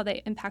flooding, how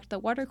they impact the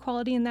water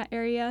quality in that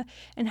area,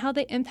 and how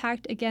they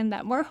impact, again,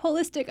 that more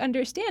holistic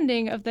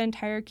understanding of the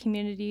entire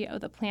community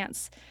of the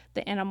plants,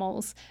 the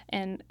animals,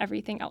 and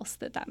everything else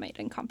that might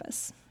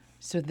encompass.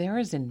 So there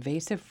is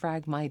invasive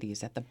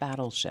Phragmites at the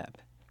Battleship.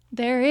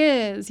 There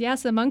is.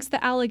 Yes, amongst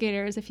the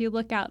alligators, if you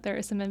look out, there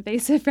are some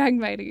invasive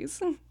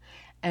Phragmites.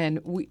 And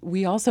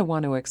we also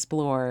want to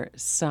explore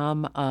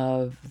some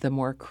of the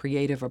more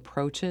creative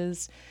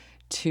approaches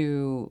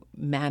to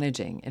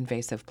managing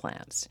invasive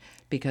plants,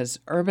 because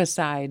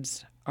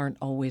herbicides aren't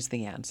always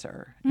the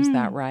answer. Is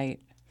that right?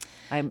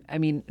 I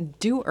mean,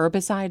 do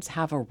herbicides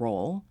have a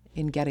role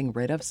in getting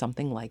rid of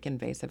something like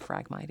invasive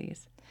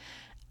Phragmites?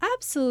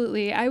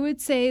 Absolutely. I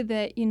would say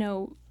that,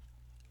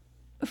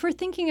 if we're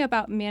thinking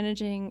about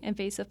managing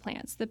invasive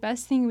plants, the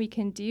best thing we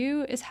can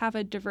do is have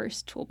a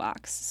diverse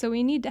toolbox. So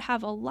we need to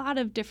have a lot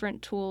of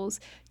different tools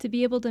to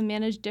be able to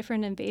manage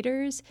different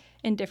invaders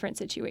in different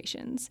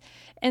situations.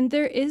 And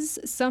there is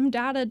some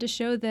data to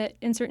show that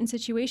in certain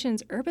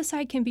situations,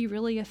 herbicide can be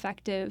really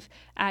effective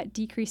at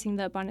decreasing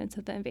the abundance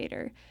of the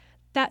invader.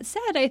 That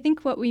said, I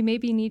think what we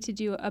maybe need to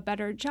do a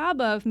better job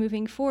of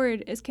moving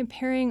forward is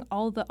comparing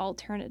all the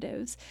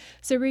alternatives.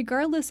 So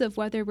regardless of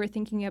whether we're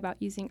thinking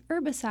about using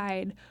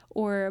herbicide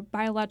or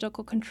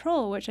biological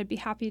control, which I'd be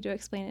happy to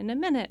explain in a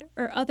minute,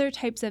 or other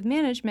types of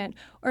management,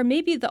 or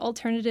maybe the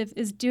alternative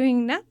is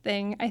doing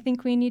nothing, I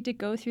think we need to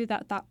go through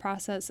that thought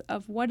process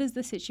of what is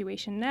the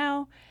situation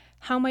now,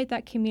 how might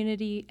that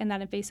community and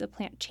that invasive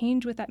plant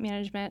change with that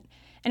management?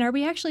 And are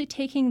we actually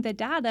taking the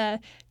data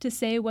to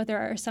say whether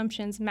our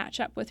assumptions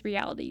match up with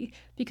reality?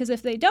 Because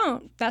if they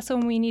don't, that's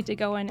when we need to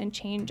go in and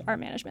change our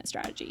management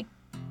strategy.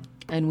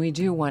 And we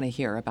do want to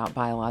hear about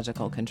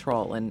biological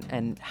control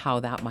and how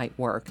that might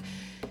work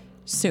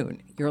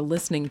soon. You're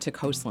listening to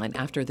CoastLine.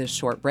 After this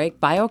short break,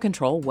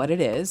 biocontrol, what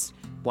it is,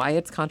 why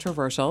it's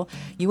controversial.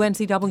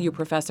 UNCW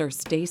professor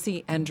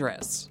Stacy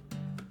Endriss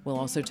will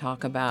also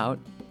talk about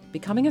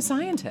becoming a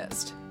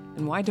scientist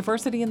and why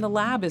diversity in the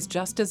lab is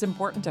just as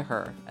important to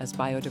her as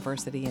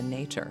biodiversity in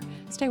nature.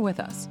 Stay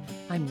with us.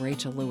 I'm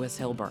Rachel Lewis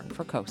Hilburn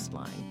for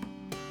CoastLine.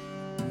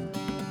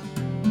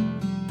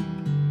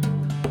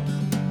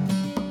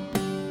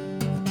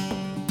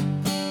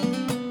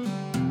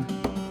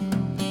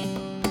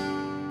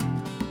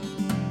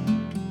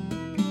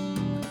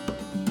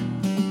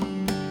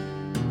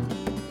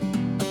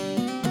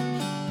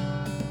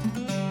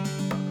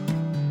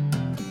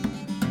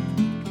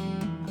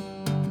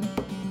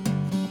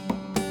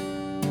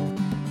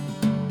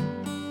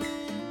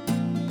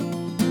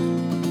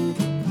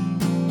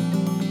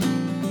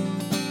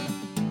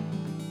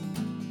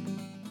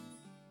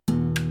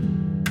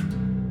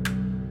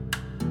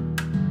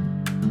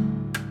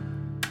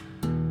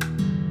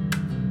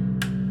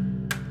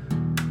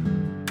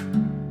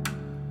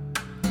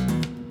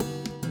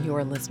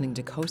 You're listening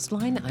to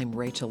CoastLine. I'm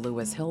Rachel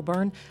Lewis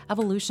Hilburn.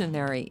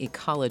 Evolutionary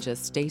ecologist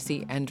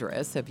Stacy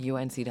Endriss of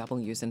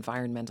UNCW's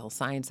Environmental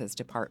Sciences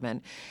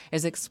Department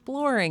is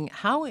exploring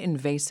how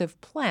invasive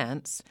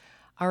plants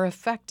are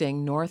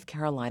affecting North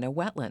Carolina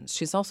wetlands.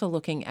 She's also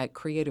looking at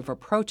creative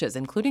approaches,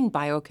 including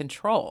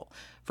biocontrol,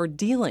 for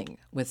dealing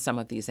with some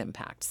of these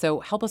impacts. So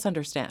help us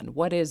understand,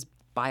 what is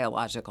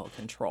biological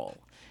control?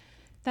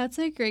 That's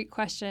a great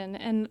question.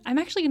 And I'm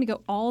actually going to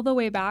go all the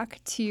way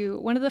back to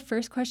one of the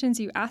first questions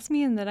you asked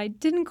me and that I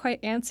didn't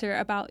quite answer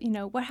about,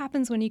 what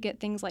happens when you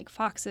get things like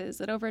foxes,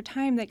 that over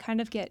time they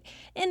kind of get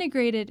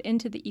integrated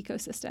into the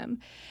ecosystem.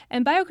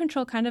 And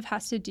biocontrol kind of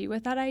has to do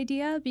with that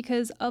idea,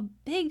 because a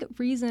big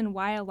reason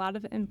why a lot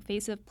of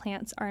invasive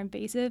plants are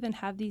invasive and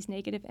have these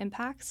negative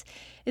impacts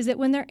is that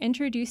when they're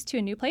introduced to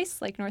a new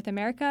place like North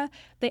America,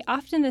 they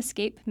often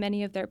escape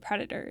many of their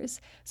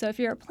predators. So if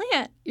you're a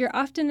plant, you're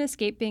often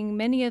escaping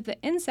many of the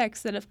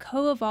insects that have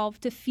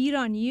co-evolved to feed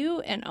on you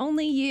and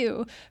only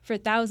you for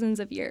thousands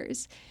of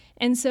years.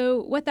 And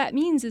so what that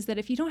means is that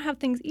if you don't have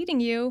things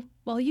eating you,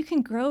 well, you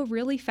can grow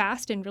really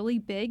fast and really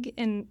big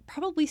and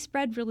probably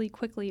spread really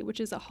quickly, which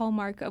is a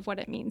hallmark of what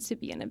it means to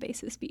be an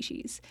invasive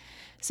species.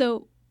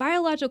 So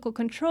biological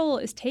control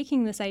is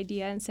taking this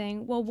idea and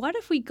saying, well, what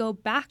if we go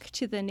back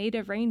to the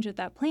native range of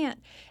that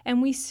plant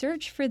and we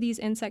search for these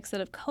insects that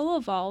have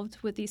co-evolved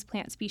with these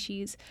plant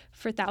species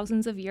for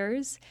thousands of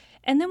years,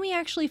 and then we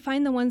actually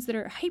find the ones that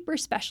are hyper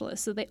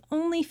specialists, so they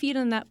only feed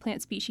on that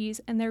plant species,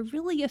 and they're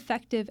really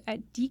effective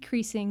at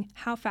decreasing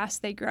how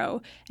fast they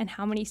grow and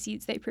how many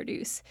seeds they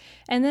produce.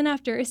 And then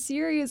after a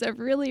series of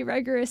really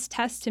rigorous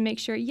tests to make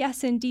sure,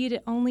 yes, indeed,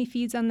 it only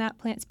feeds on that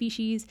plant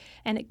species,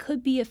 and it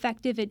could be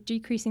effective at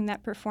decreasing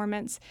that performance,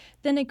 performance.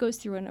 Then it goes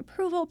through an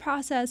approval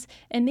process,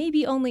 and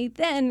maybe only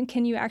then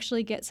can you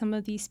actually get some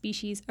of these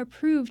species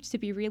approved to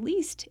be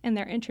released in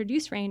their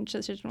introduced range,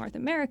 such as North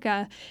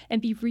America,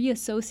 and be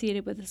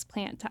reassociated with this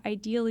plant to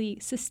ideally,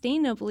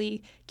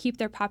 sustainably keep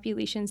their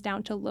populations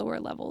down to lower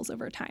levels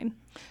over time.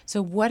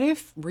 So what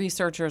if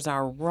researchers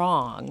are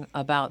wrong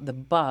about the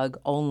bug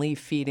only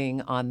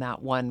feeding on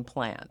that one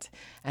plant?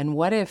 And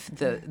what if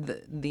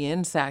the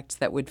insects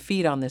that would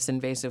feed on this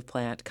invasive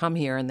plant come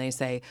here and they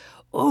say,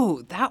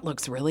 "Oh, that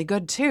looks really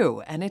good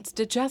too, and it's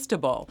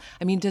digestible"?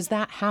 I mean, does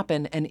that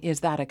happen, and is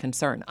that a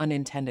concern,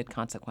 unintended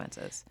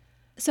consequences?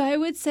 So I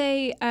would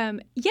say,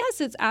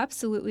 yes, it's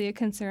absolutely a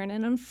concern.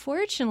 And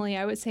unfortunately,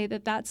 I would say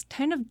that that's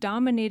kind of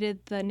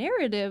dominated the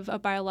narrative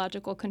of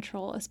biological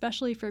control,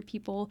 especially for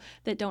people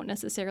that don't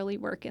necessarily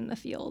work in the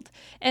field.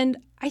 And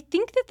I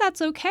think that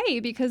that's okay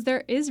because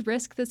there is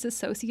risk that's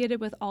associated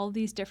with all of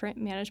these different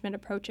management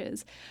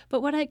approaches.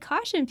 But what I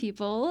caution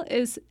people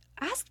is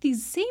ask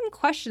these same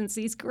questions,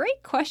 these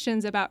great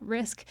questions about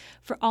risk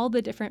for all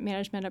the different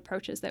management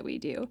approaches that we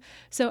do.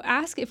 So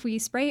ask, if we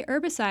spray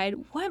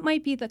herbicide, what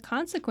might be the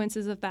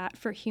consequences of that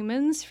for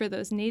humans, for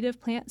those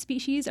native plant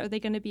species? Are they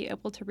going to be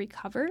able to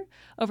recover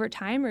over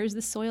time, or is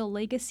the soil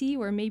legacy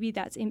where maybe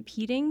that's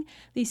impeding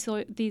these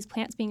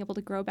plants being able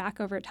to grow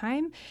back over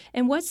time?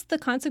 And what's the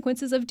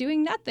consequences of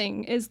doing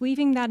nothing? Is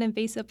leaving that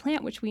invasive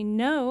plant, which we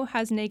know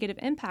has negative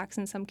impacts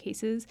in some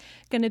cases,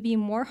 going to be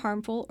more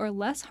harmful or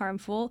less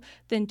harmful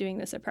than doing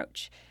this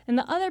approach? And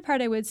the other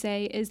part I would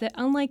say is that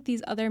unlike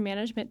these other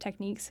management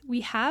techniques,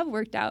 we have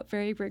worked out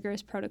very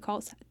rigorous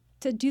protocols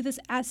to do this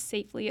as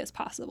safely as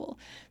possible.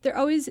 There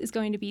always is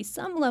going to be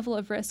some level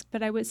of risk,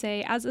 but I would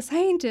say as a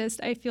scientist,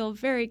 I feel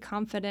very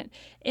confident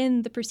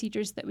in the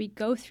procedures that we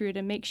go through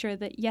to make sure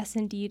that, yes,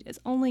 indeed, it's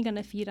only going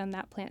to feed on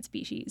that plant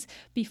species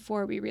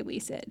before we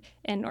release it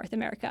in North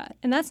America.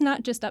 And that's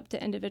not just up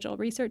to individual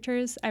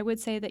researchers. I would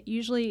say that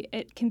usually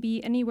it can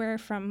be anywhere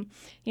from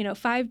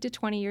 5 to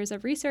 20 years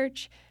of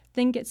research,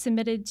 then gets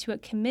submitted to a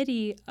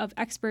committee of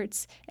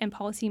experts and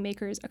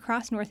policymakers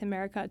across North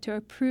America to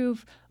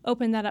approve,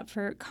 open that up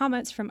for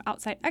comments from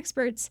outside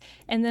experts,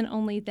 and then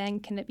only then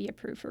can it be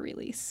approved for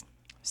release.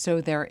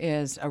 So there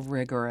is a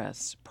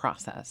rigorous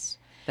process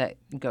that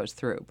goes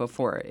through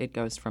before it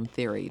goes from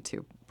theory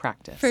to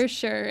practice. For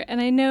sure.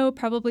 And I know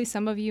probably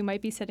some of you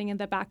might be sitting in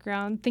the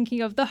background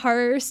thinking of the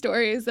horror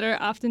stories that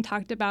are often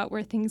talked about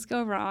where things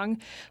go wrong.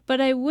 But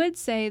I would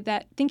say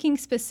that thinking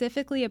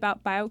specifically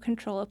about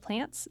biocontrol of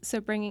plants, so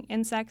bringing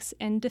insects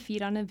in to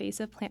feed on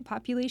invasive plant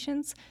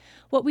populations,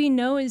 what we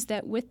know is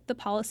that with the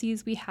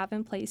policies we have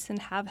in place and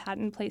have had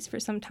in place for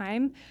some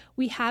time,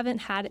 we haven't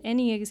had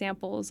any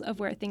examples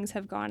of where things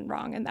have gone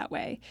wrong in that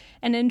way.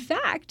 And in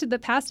fact, the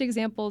past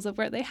examples of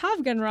where they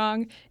have gone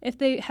wrong, if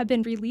they have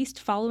been released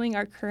following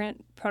our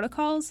current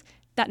protocols,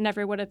 that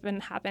never would have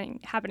been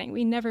happening.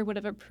 We never would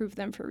have approved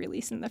them for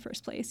release in the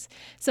first place.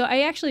 So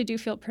I actually do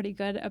feel pretty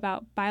good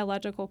about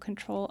biological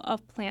control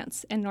of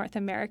plants in North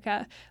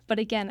America. But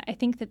again, I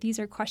think that these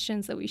are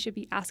questions that we should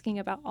be asking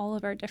about all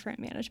of our different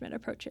management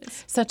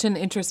approaches. Such an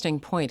interesting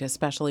point,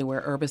 especially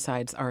where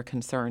herbicides are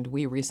concerned.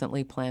 We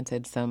recently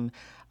planted some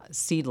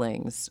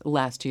seedlings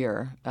last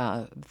year,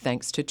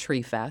 thanks to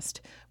Tree Fest,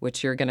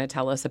 which you're going to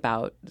tell us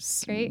about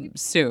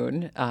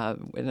soon,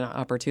 an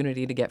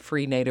opportunity to get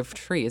free native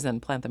trees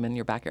and plant them in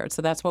your backyard.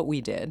 So that's what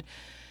we did.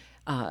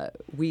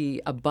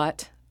 We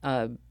abut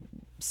a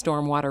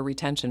stormwater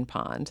retention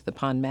pond. The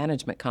pond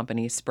management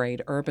company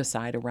sprayed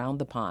herbicide around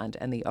the pond,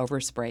 and the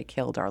overspray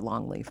killed our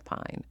longleaf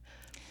pine.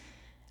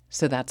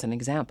 So that's an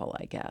example,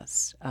 I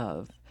guess,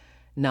 of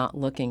not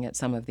looking at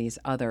some of these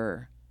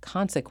other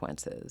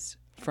consequences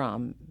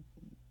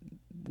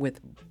with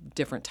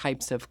different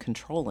types of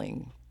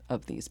controlling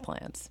of these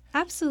plants.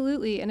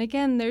 Absolutely. And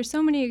again, there's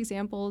so many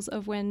examples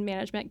of when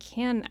management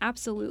can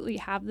absolutely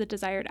have the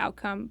desired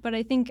outcome. But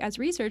I think as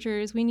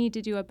researchers, we need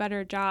to do a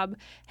better job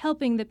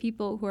helping the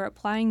people who are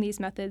applying these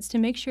methods to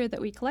make sure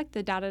that we collect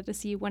the data to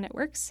see when it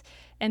works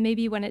and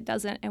maybe when it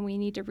doesn't, and we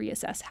need to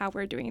reassess how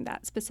we're doing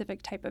that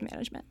specific type of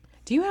management.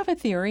 Do you have a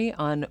theory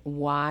on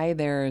why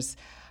there's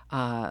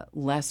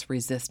less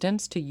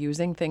resistance to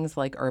using things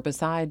like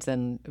herbicides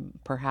and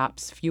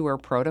perhaps fewer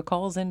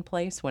protocols in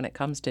place when it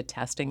comes to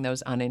testing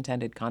those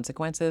unintended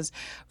consequences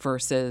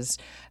versus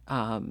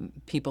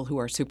people who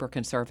are super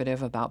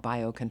conservative about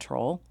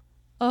biocontrol?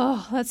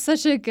 Oh, that's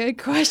such a good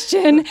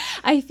question.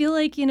 I feel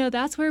like,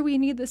 that's where we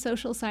need the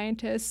social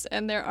scientists,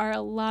 and there are a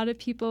lot of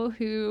people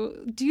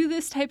who do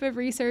this type of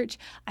research.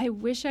 I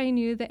wish I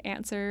knew the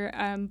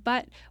answer,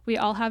 but we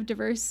all have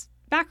diverse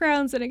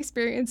backgrounds and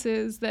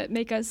experiences that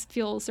make us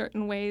feel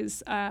certain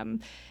ways.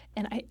 And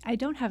I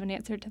don't have an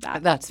answer to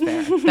that. That's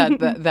fair.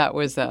 That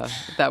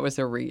was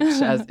a reach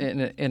as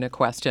in a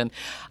question.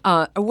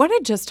 I want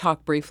to just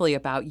talk briefly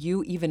about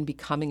you even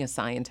becoming a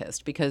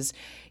scientist, because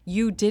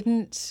you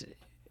didn't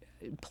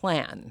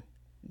plan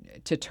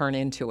to turn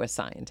into a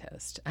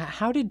scientist.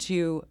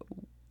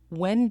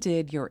 When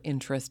did your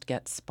interest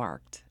get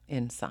sparked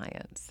in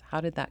science?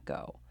 How did that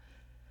go?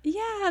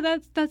 Yeah,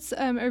 that's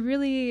a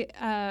really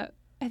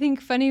I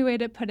think, funny way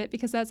to put it,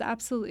 because that's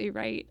absolutely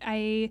right.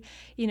 I,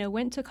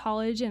 went to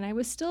college and I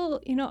was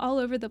still, all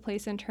over the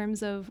place in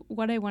terms of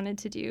what I wanted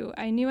to do.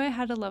 I knew I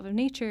had a love of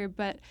nature,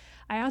 but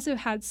I also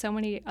had so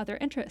many other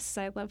interests.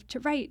 I loved to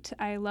write.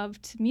 I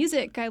loved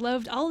music. I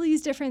loved all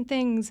these different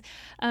things.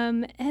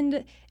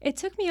 And it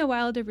took me a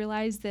while to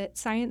realize that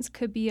science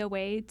could be a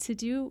way to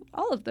do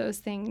all of those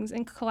things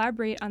and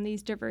collaborate on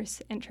these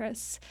diverse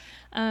interests.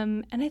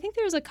 And I think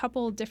there's a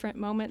couple different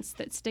moments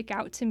that stick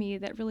out to me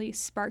that really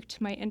sparked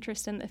my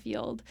interest in the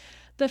field.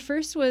 The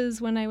first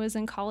was when I was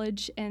in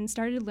college and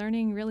started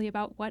learning really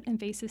about what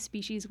invasive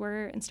species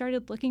were and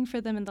started looking for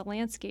them in the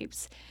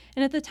landscapes.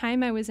 And at the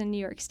time, I was in New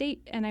York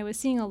State, and I was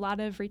seeing a lot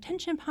of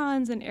retention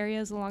ponds and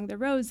areas along the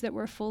roads that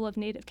were full of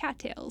native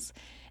cattails.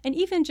 And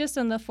even just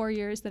in the 4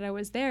 years that I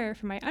was there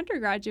for my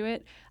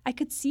undergraduate, I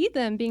could see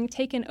them being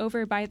taken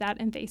over by that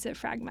invasive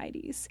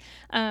Phragmites,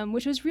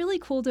 which was really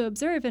cool to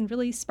observe and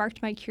really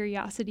sparked my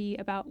curiosity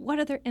about what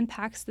other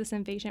impacts this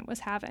invasion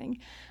was having.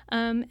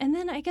 And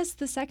then I guess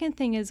the second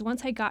thing is,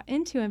 once I got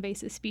into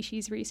invasive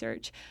species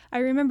research, I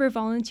remember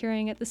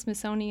volunteering at the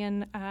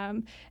Smithsonian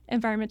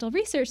Environmental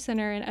Research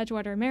Center in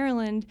Edgewater,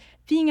 Maryland,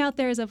 being out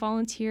there as a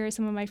volunteer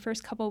some of my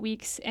first couple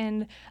weeks,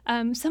 and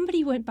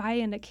somebody went by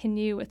in a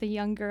canoe with a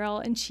young girl,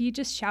 and she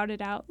just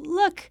shouted out,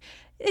 "Look,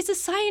 it's a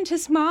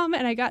scientist, Mom!"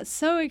 And I got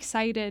so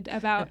excited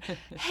about,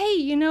 hey,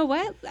 you know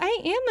what?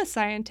 I am a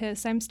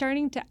scientist. I'm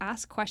starting to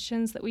ask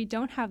questions that we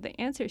don't have the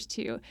answers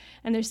to,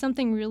 and there's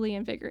something really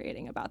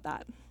invigorating about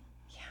that.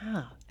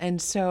 Yeah.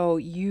 And so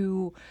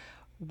you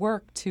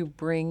work to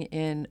bring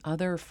in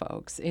other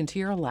folks into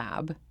your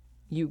lab.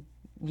 You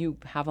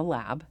have a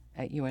lab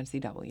at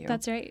UNCW.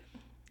 That's right.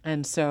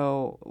 And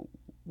so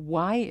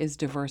why is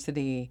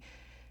diversity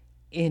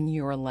in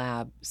your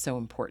lab so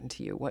important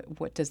to you?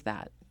 What does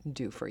that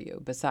do for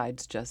you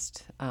besides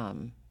just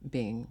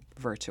being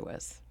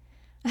virtuous?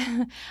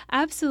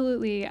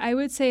 Absolutely. I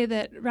would say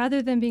that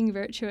rather than being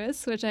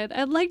virtuous, which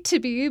I'd like to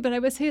be, but I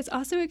would say it's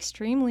also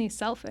extremely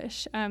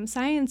selfish.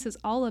 Science is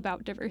all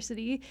about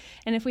diversity.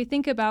 And if we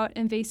think about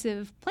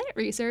invasive plant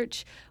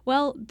research,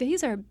 well,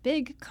 these are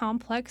big,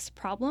 complex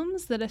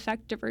problems that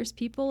affect diverse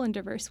people in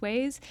diverse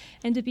ways.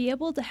 And to be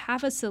able to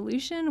have a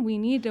solution, we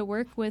need to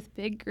work with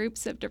big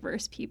groups of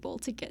diverse people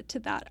to get to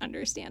that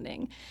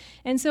understanding.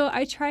 And so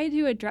I try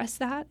to address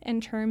that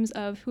in terms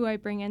of who I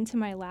bring into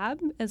my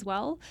lab as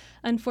well.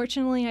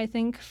 Unfortunately, I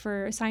think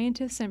for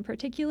scientists in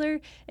particular,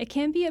 it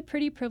can be a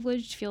pretty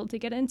privileged field to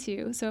get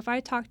into. So if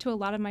I talk to a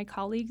lot of my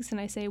colleagues and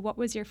I say, what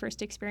was your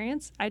first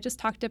experience? I just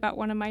talked about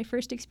one of my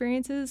first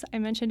experiences. I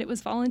mentioned it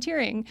was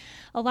volunteering.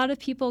 A lot of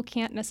people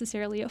can't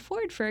necessarily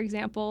afford, for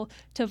example,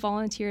 to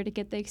volunteer to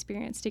get the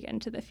experience to get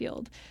into the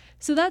field.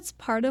 So that's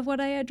part of what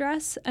I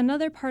address.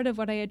 Another part of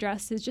what I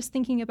address is just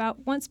thinking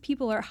about, once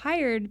people are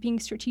hired, being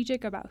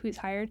strategic about who's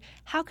hired,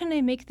 how can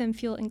I make them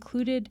feel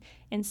included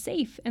and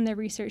safe in the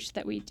research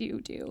that we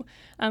do.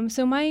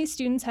 So my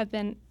students have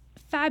been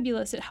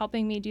fabulous at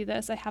helping me do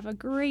this. I have a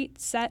great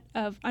set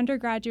of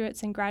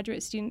undergraduates and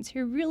graduate students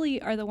who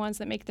really are the ones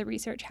that make the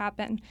research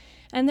happen.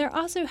 And they're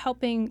also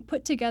helping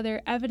put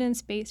together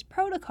evidence-based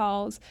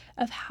protocols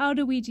of how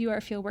do we do our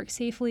fieldwork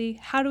safely,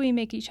 how do we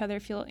make each other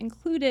feel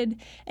included,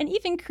 and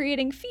even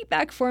creating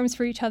feedback forms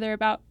for each other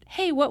about,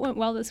 hey, what went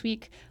well this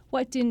week,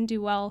 what didn't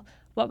do well,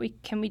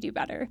 can we do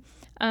better.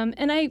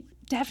 And I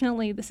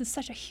definitely, this is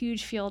such a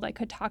huge field I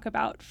could talk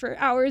about for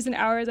hours and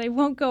hours. I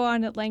won't go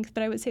on at length,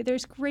 but I would say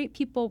there's great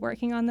people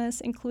working on this,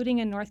 including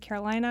in North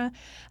Carolina.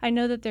 I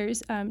know that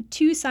there's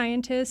 2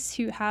 scientists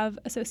who have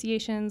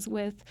associations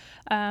with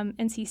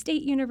NC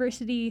State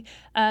University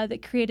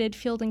that created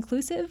Field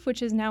Inclusive,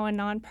 which is now a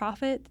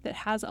nonprofit that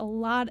has a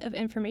lot of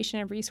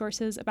information and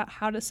resources about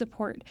how to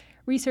support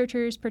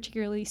researchers,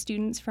 particularly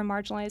students from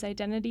marginalized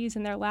identities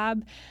in their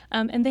lab,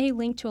 and they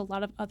link to a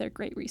lot of other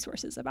great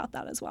resources about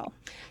that as well.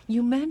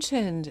 You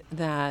mentioned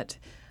that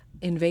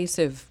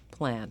invasive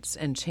plants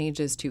and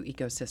changes to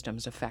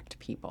ecosystems affect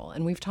people,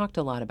 and we've talked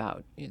a lot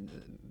about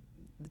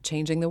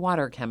changing the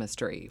water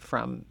chemistry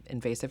from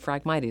invasive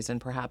Phragmites and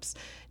perhaps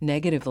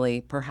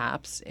negatively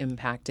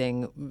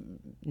impacting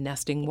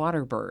nesting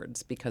water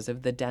birds because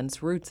of the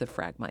dense roots of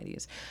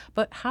Phragmites.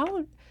 But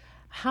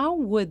how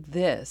would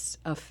this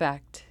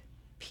affect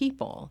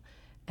people,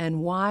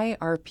 and why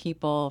are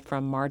people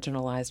from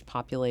marginalized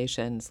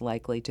populations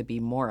likely to be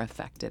more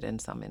affected in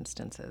some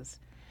instances?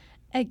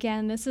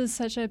 Again, this is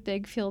such a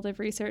big field of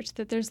research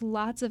that there's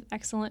lots of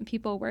excellent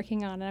people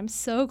working on, and I'm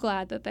so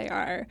glad that they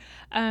are.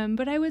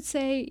 But I would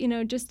say,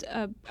 just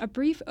a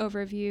brief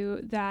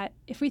overview that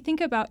if we think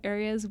about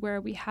areas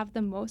where we have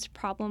the most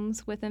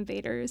problems with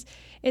invaders,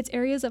 it's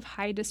areas of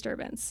high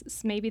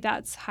disturbance. Maybe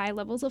that's high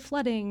levels of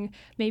flooding,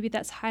 maybe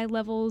that's high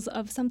levels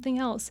of something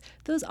else.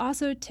 Those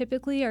also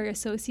typically are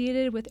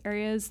associated with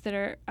areas that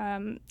are,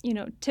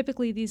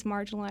 typically these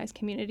marginalized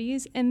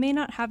communities and may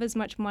not have as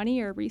much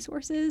money or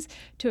resources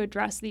to address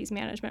address these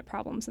management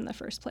problems in the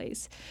first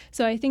place.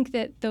 So I think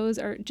that those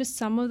are just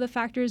some of the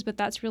factors, but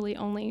that's really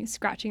only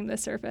scratching the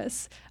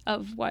surface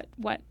of what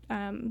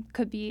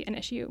could be an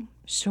issue.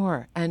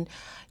 Sure. And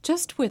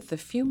just with the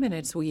few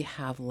minutes we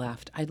have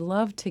left, I'd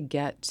love to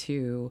get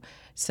to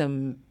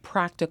some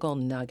practical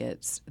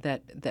nuggets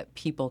that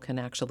people can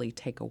actually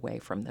take away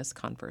from this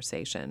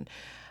conversation.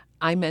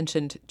 I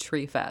mentioned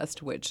Tree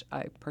Fest, which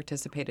I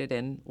participated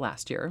in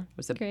last year,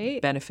 was a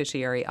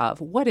beneficiary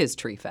of. What is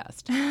Tree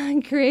Fest?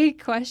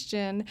 Great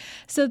question.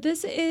 So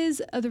this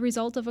is the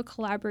result of a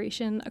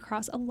collaboration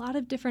across a lot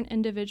of different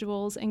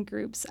individuals and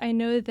groups. I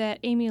know that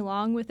Amy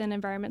Long within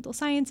Environmental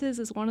Sciences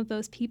is one of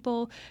those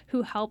people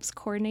who helps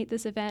coordinate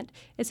this event.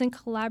 It's in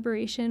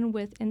collaboration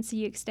with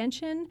NC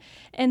Extension.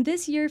 And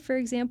this year, for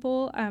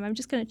example, I'm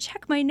just going to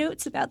check my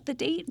notes about the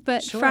date,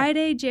 but Sure.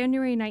 Friday,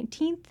 January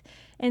 19th,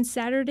 and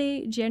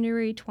Saturday,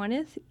 January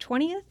 20th,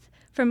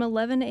 from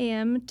 11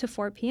 a.m. to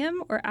 4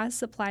 p.m. or as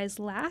supplies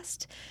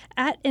last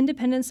at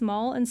Independence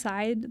Mall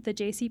inside the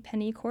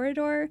JCPenney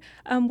corridor.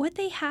 What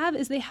they have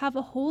is they have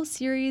a whole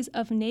series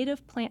of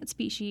native plant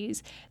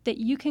species that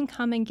you can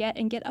come and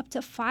get up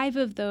to 5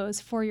 of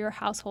those for your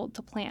household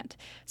to plant.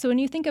 So when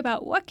you think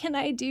about what can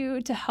I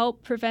do to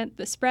help prevent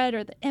the spread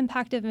or the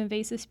impact of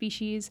invasive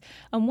species,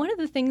 one of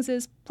the things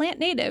is plant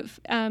native.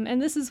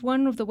 And this is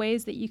one of the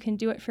ways that you can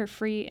do it for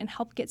free and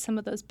help get some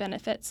of those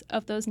benefits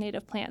of those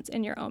native plants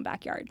in your own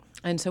backyard.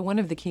 And so one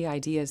of the key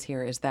ideas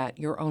here is that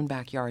your own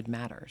backyard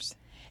matters.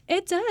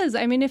 It does.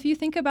 I mean, if you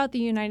think about the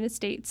United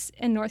States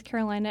and North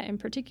Carolina in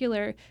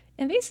particular,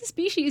 invasive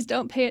species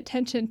don't pay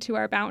attention to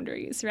our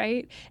boundaries,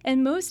 right?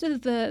 And most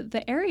of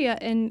the area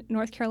in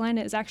North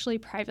Carolina is actually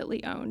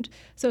privately owned.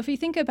 So if you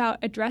think about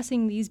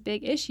addressing these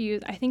big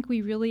issues, I think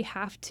we really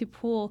have to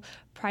pull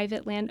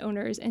private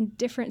landowners and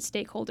different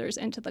stakeholders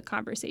into the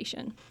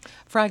conversation.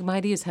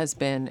 Phragmites has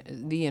been,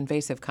 the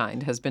invasive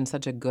kind, has been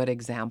such a good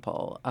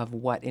example of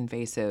what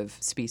invasive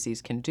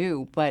species can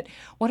do. But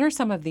what are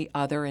some of the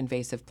other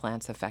invasive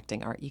plants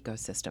affecting our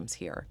ecosystems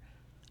here?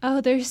 Oh,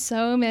 there's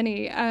so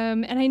many.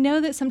 And I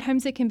know that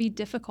sometimes it can be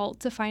difficult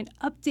to find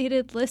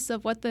updated lists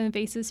of what the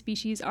invasive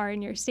species are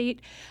in your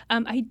state.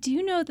 I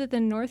do know that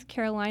the North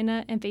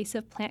Carolina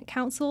Invasive Plant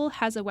Council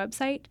has a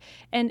website,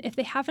 and if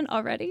they haven't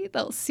already,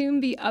 they'll soon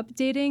be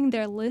updating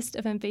their list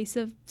of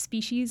invasive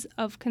species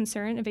of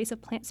concern,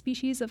 invasive plant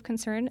species of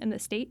concern in the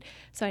state.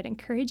 So I'd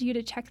encourage you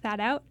to check that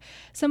out.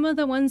 Some of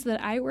the ones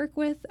that I work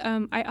with,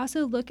 I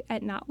also look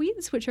at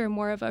knotweeds, which are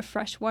more of a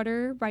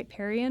freshwater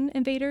riparian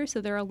invader.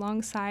 So they're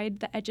alongside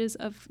the edges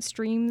of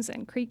streams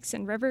and creeks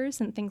and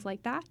rivers and things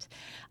like that.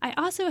 I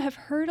also have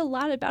heard a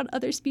lot about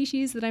other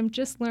species that I'm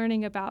just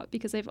learning about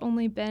because I've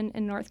only been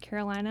in North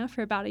Carolina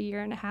for about 1.5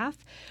 years.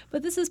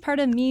 But this is part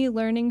of me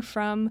learning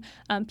from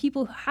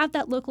people who have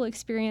that local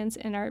experience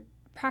and are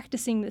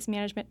practicing this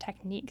management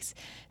techniques.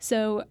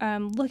 So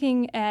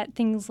looking at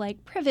things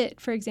like privet,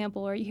 for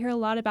example, or you hear a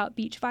lot about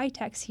beech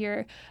vitex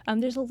here,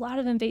 there's a lot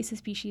of invasive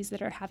species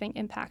that are having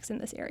impacts in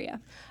this area.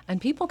 And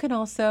people can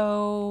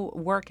also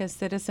work as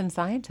citizen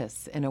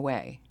scientists in a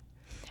way.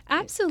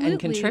 Absolutely. And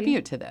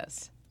contribute to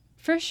this.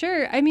 For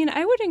sure. I mean,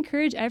 I would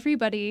encourage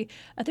everybody.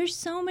 There's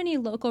so many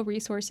local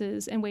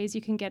resources and ways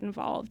you can get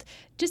involved.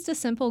 Just a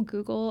simple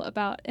Google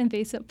about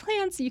invasive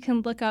plants. You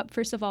can look up,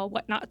 first of all,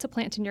 what not to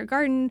plant in your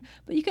garden,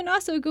 but you can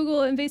also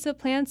Google invasive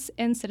plants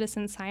and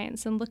citizen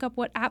science and look up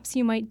what apps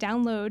you might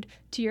download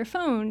to your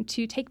phone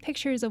to take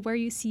pictures of where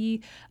you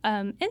see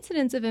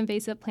incidents of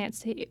invasive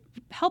plants to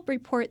help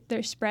report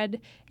their spread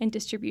and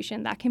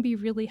distribution. That can be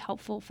really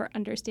helpful for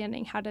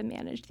understanding how to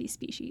manage these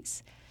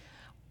species.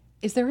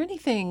 Is there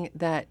anything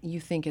that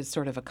you think is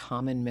sort of a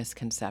common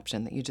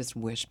misconception that you just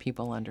wish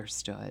people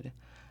understood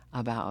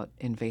about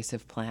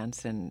invasive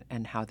plants and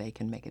how they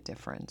can make a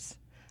difference?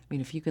 I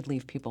mean, if you could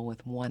leave people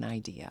with one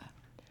idea.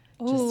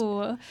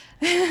 Oh,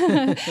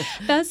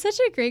 that's such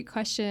a great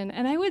question.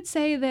 And I would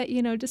say that,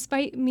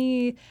 despite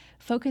me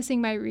focusing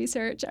my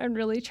research on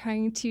really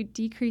trying to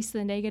decrease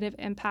the negative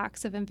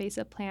impacts of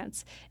invasive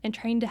plants and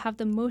trying to have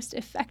the most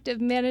effective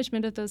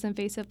management of those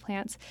invasive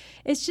plants,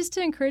 it's just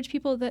to encourage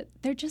people that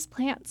they're just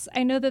plants.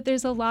 I know that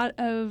there's a lot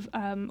of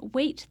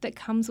weight that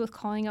comes with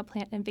calling a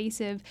plant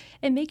invasive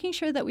and making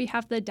sure that we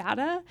have the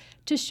data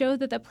to show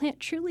that the plant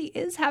truly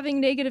is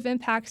having negative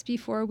impacts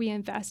before we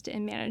invest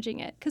in managing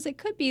it. Because it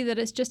could be that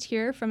it's just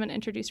here from an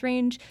introduced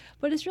range,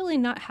 but it's really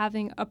not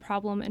having a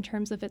problem in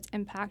terms of its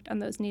impact on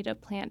those native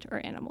plant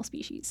or animal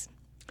species.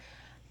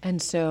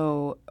 And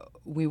so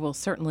we will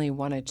certainly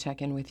want to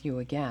check in with you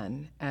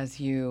again as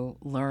you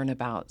learn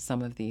about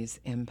some of these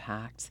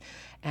impacts.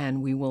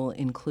 And we will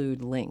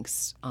include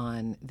links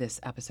on this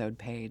episode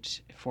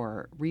page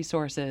for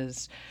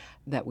resources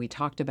that we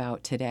talked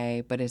about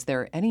today. But is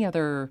there any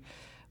other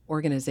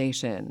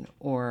organization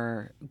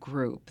or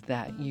group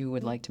that you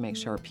would like to make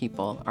sure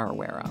people are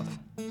aware of?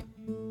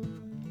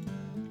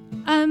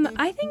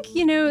 I think,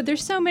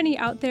 there's so many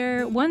out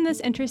there. One that's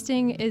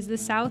interesting is the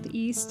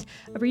Southeast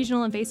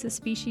Regional Invasive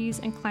Species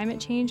and Climate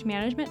Change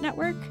Management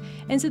Network.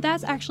 And so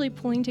that's actually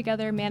pulling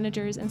together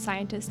managers and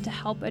scientists to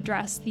help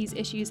address these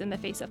issues in the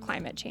face of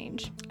climate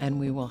change. And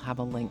we will have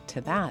a link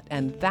to that.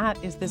 And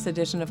that is this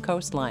edition of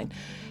CoastLine.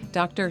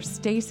 Dr.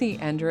 Stacy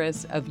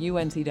Endriss of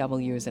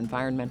UNCW's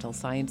Environmental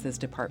Sciences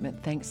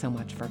Department, thanks so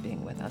much for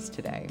being with us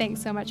today.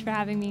 Thanks so much for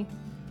having me.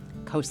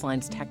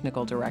 CoastLine's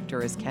technical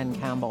director is Ken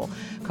Campbell.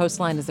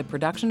 CoastLine is a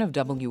production of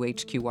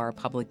WHQR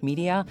Public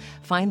Media.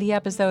 Find the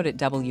episode at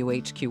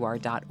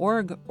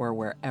WHQR.org or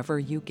wherever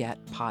you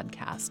get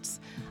podcasts.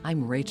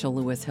 I'm Rachel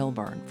Lewis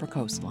Hilburn for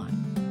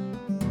CoastLine.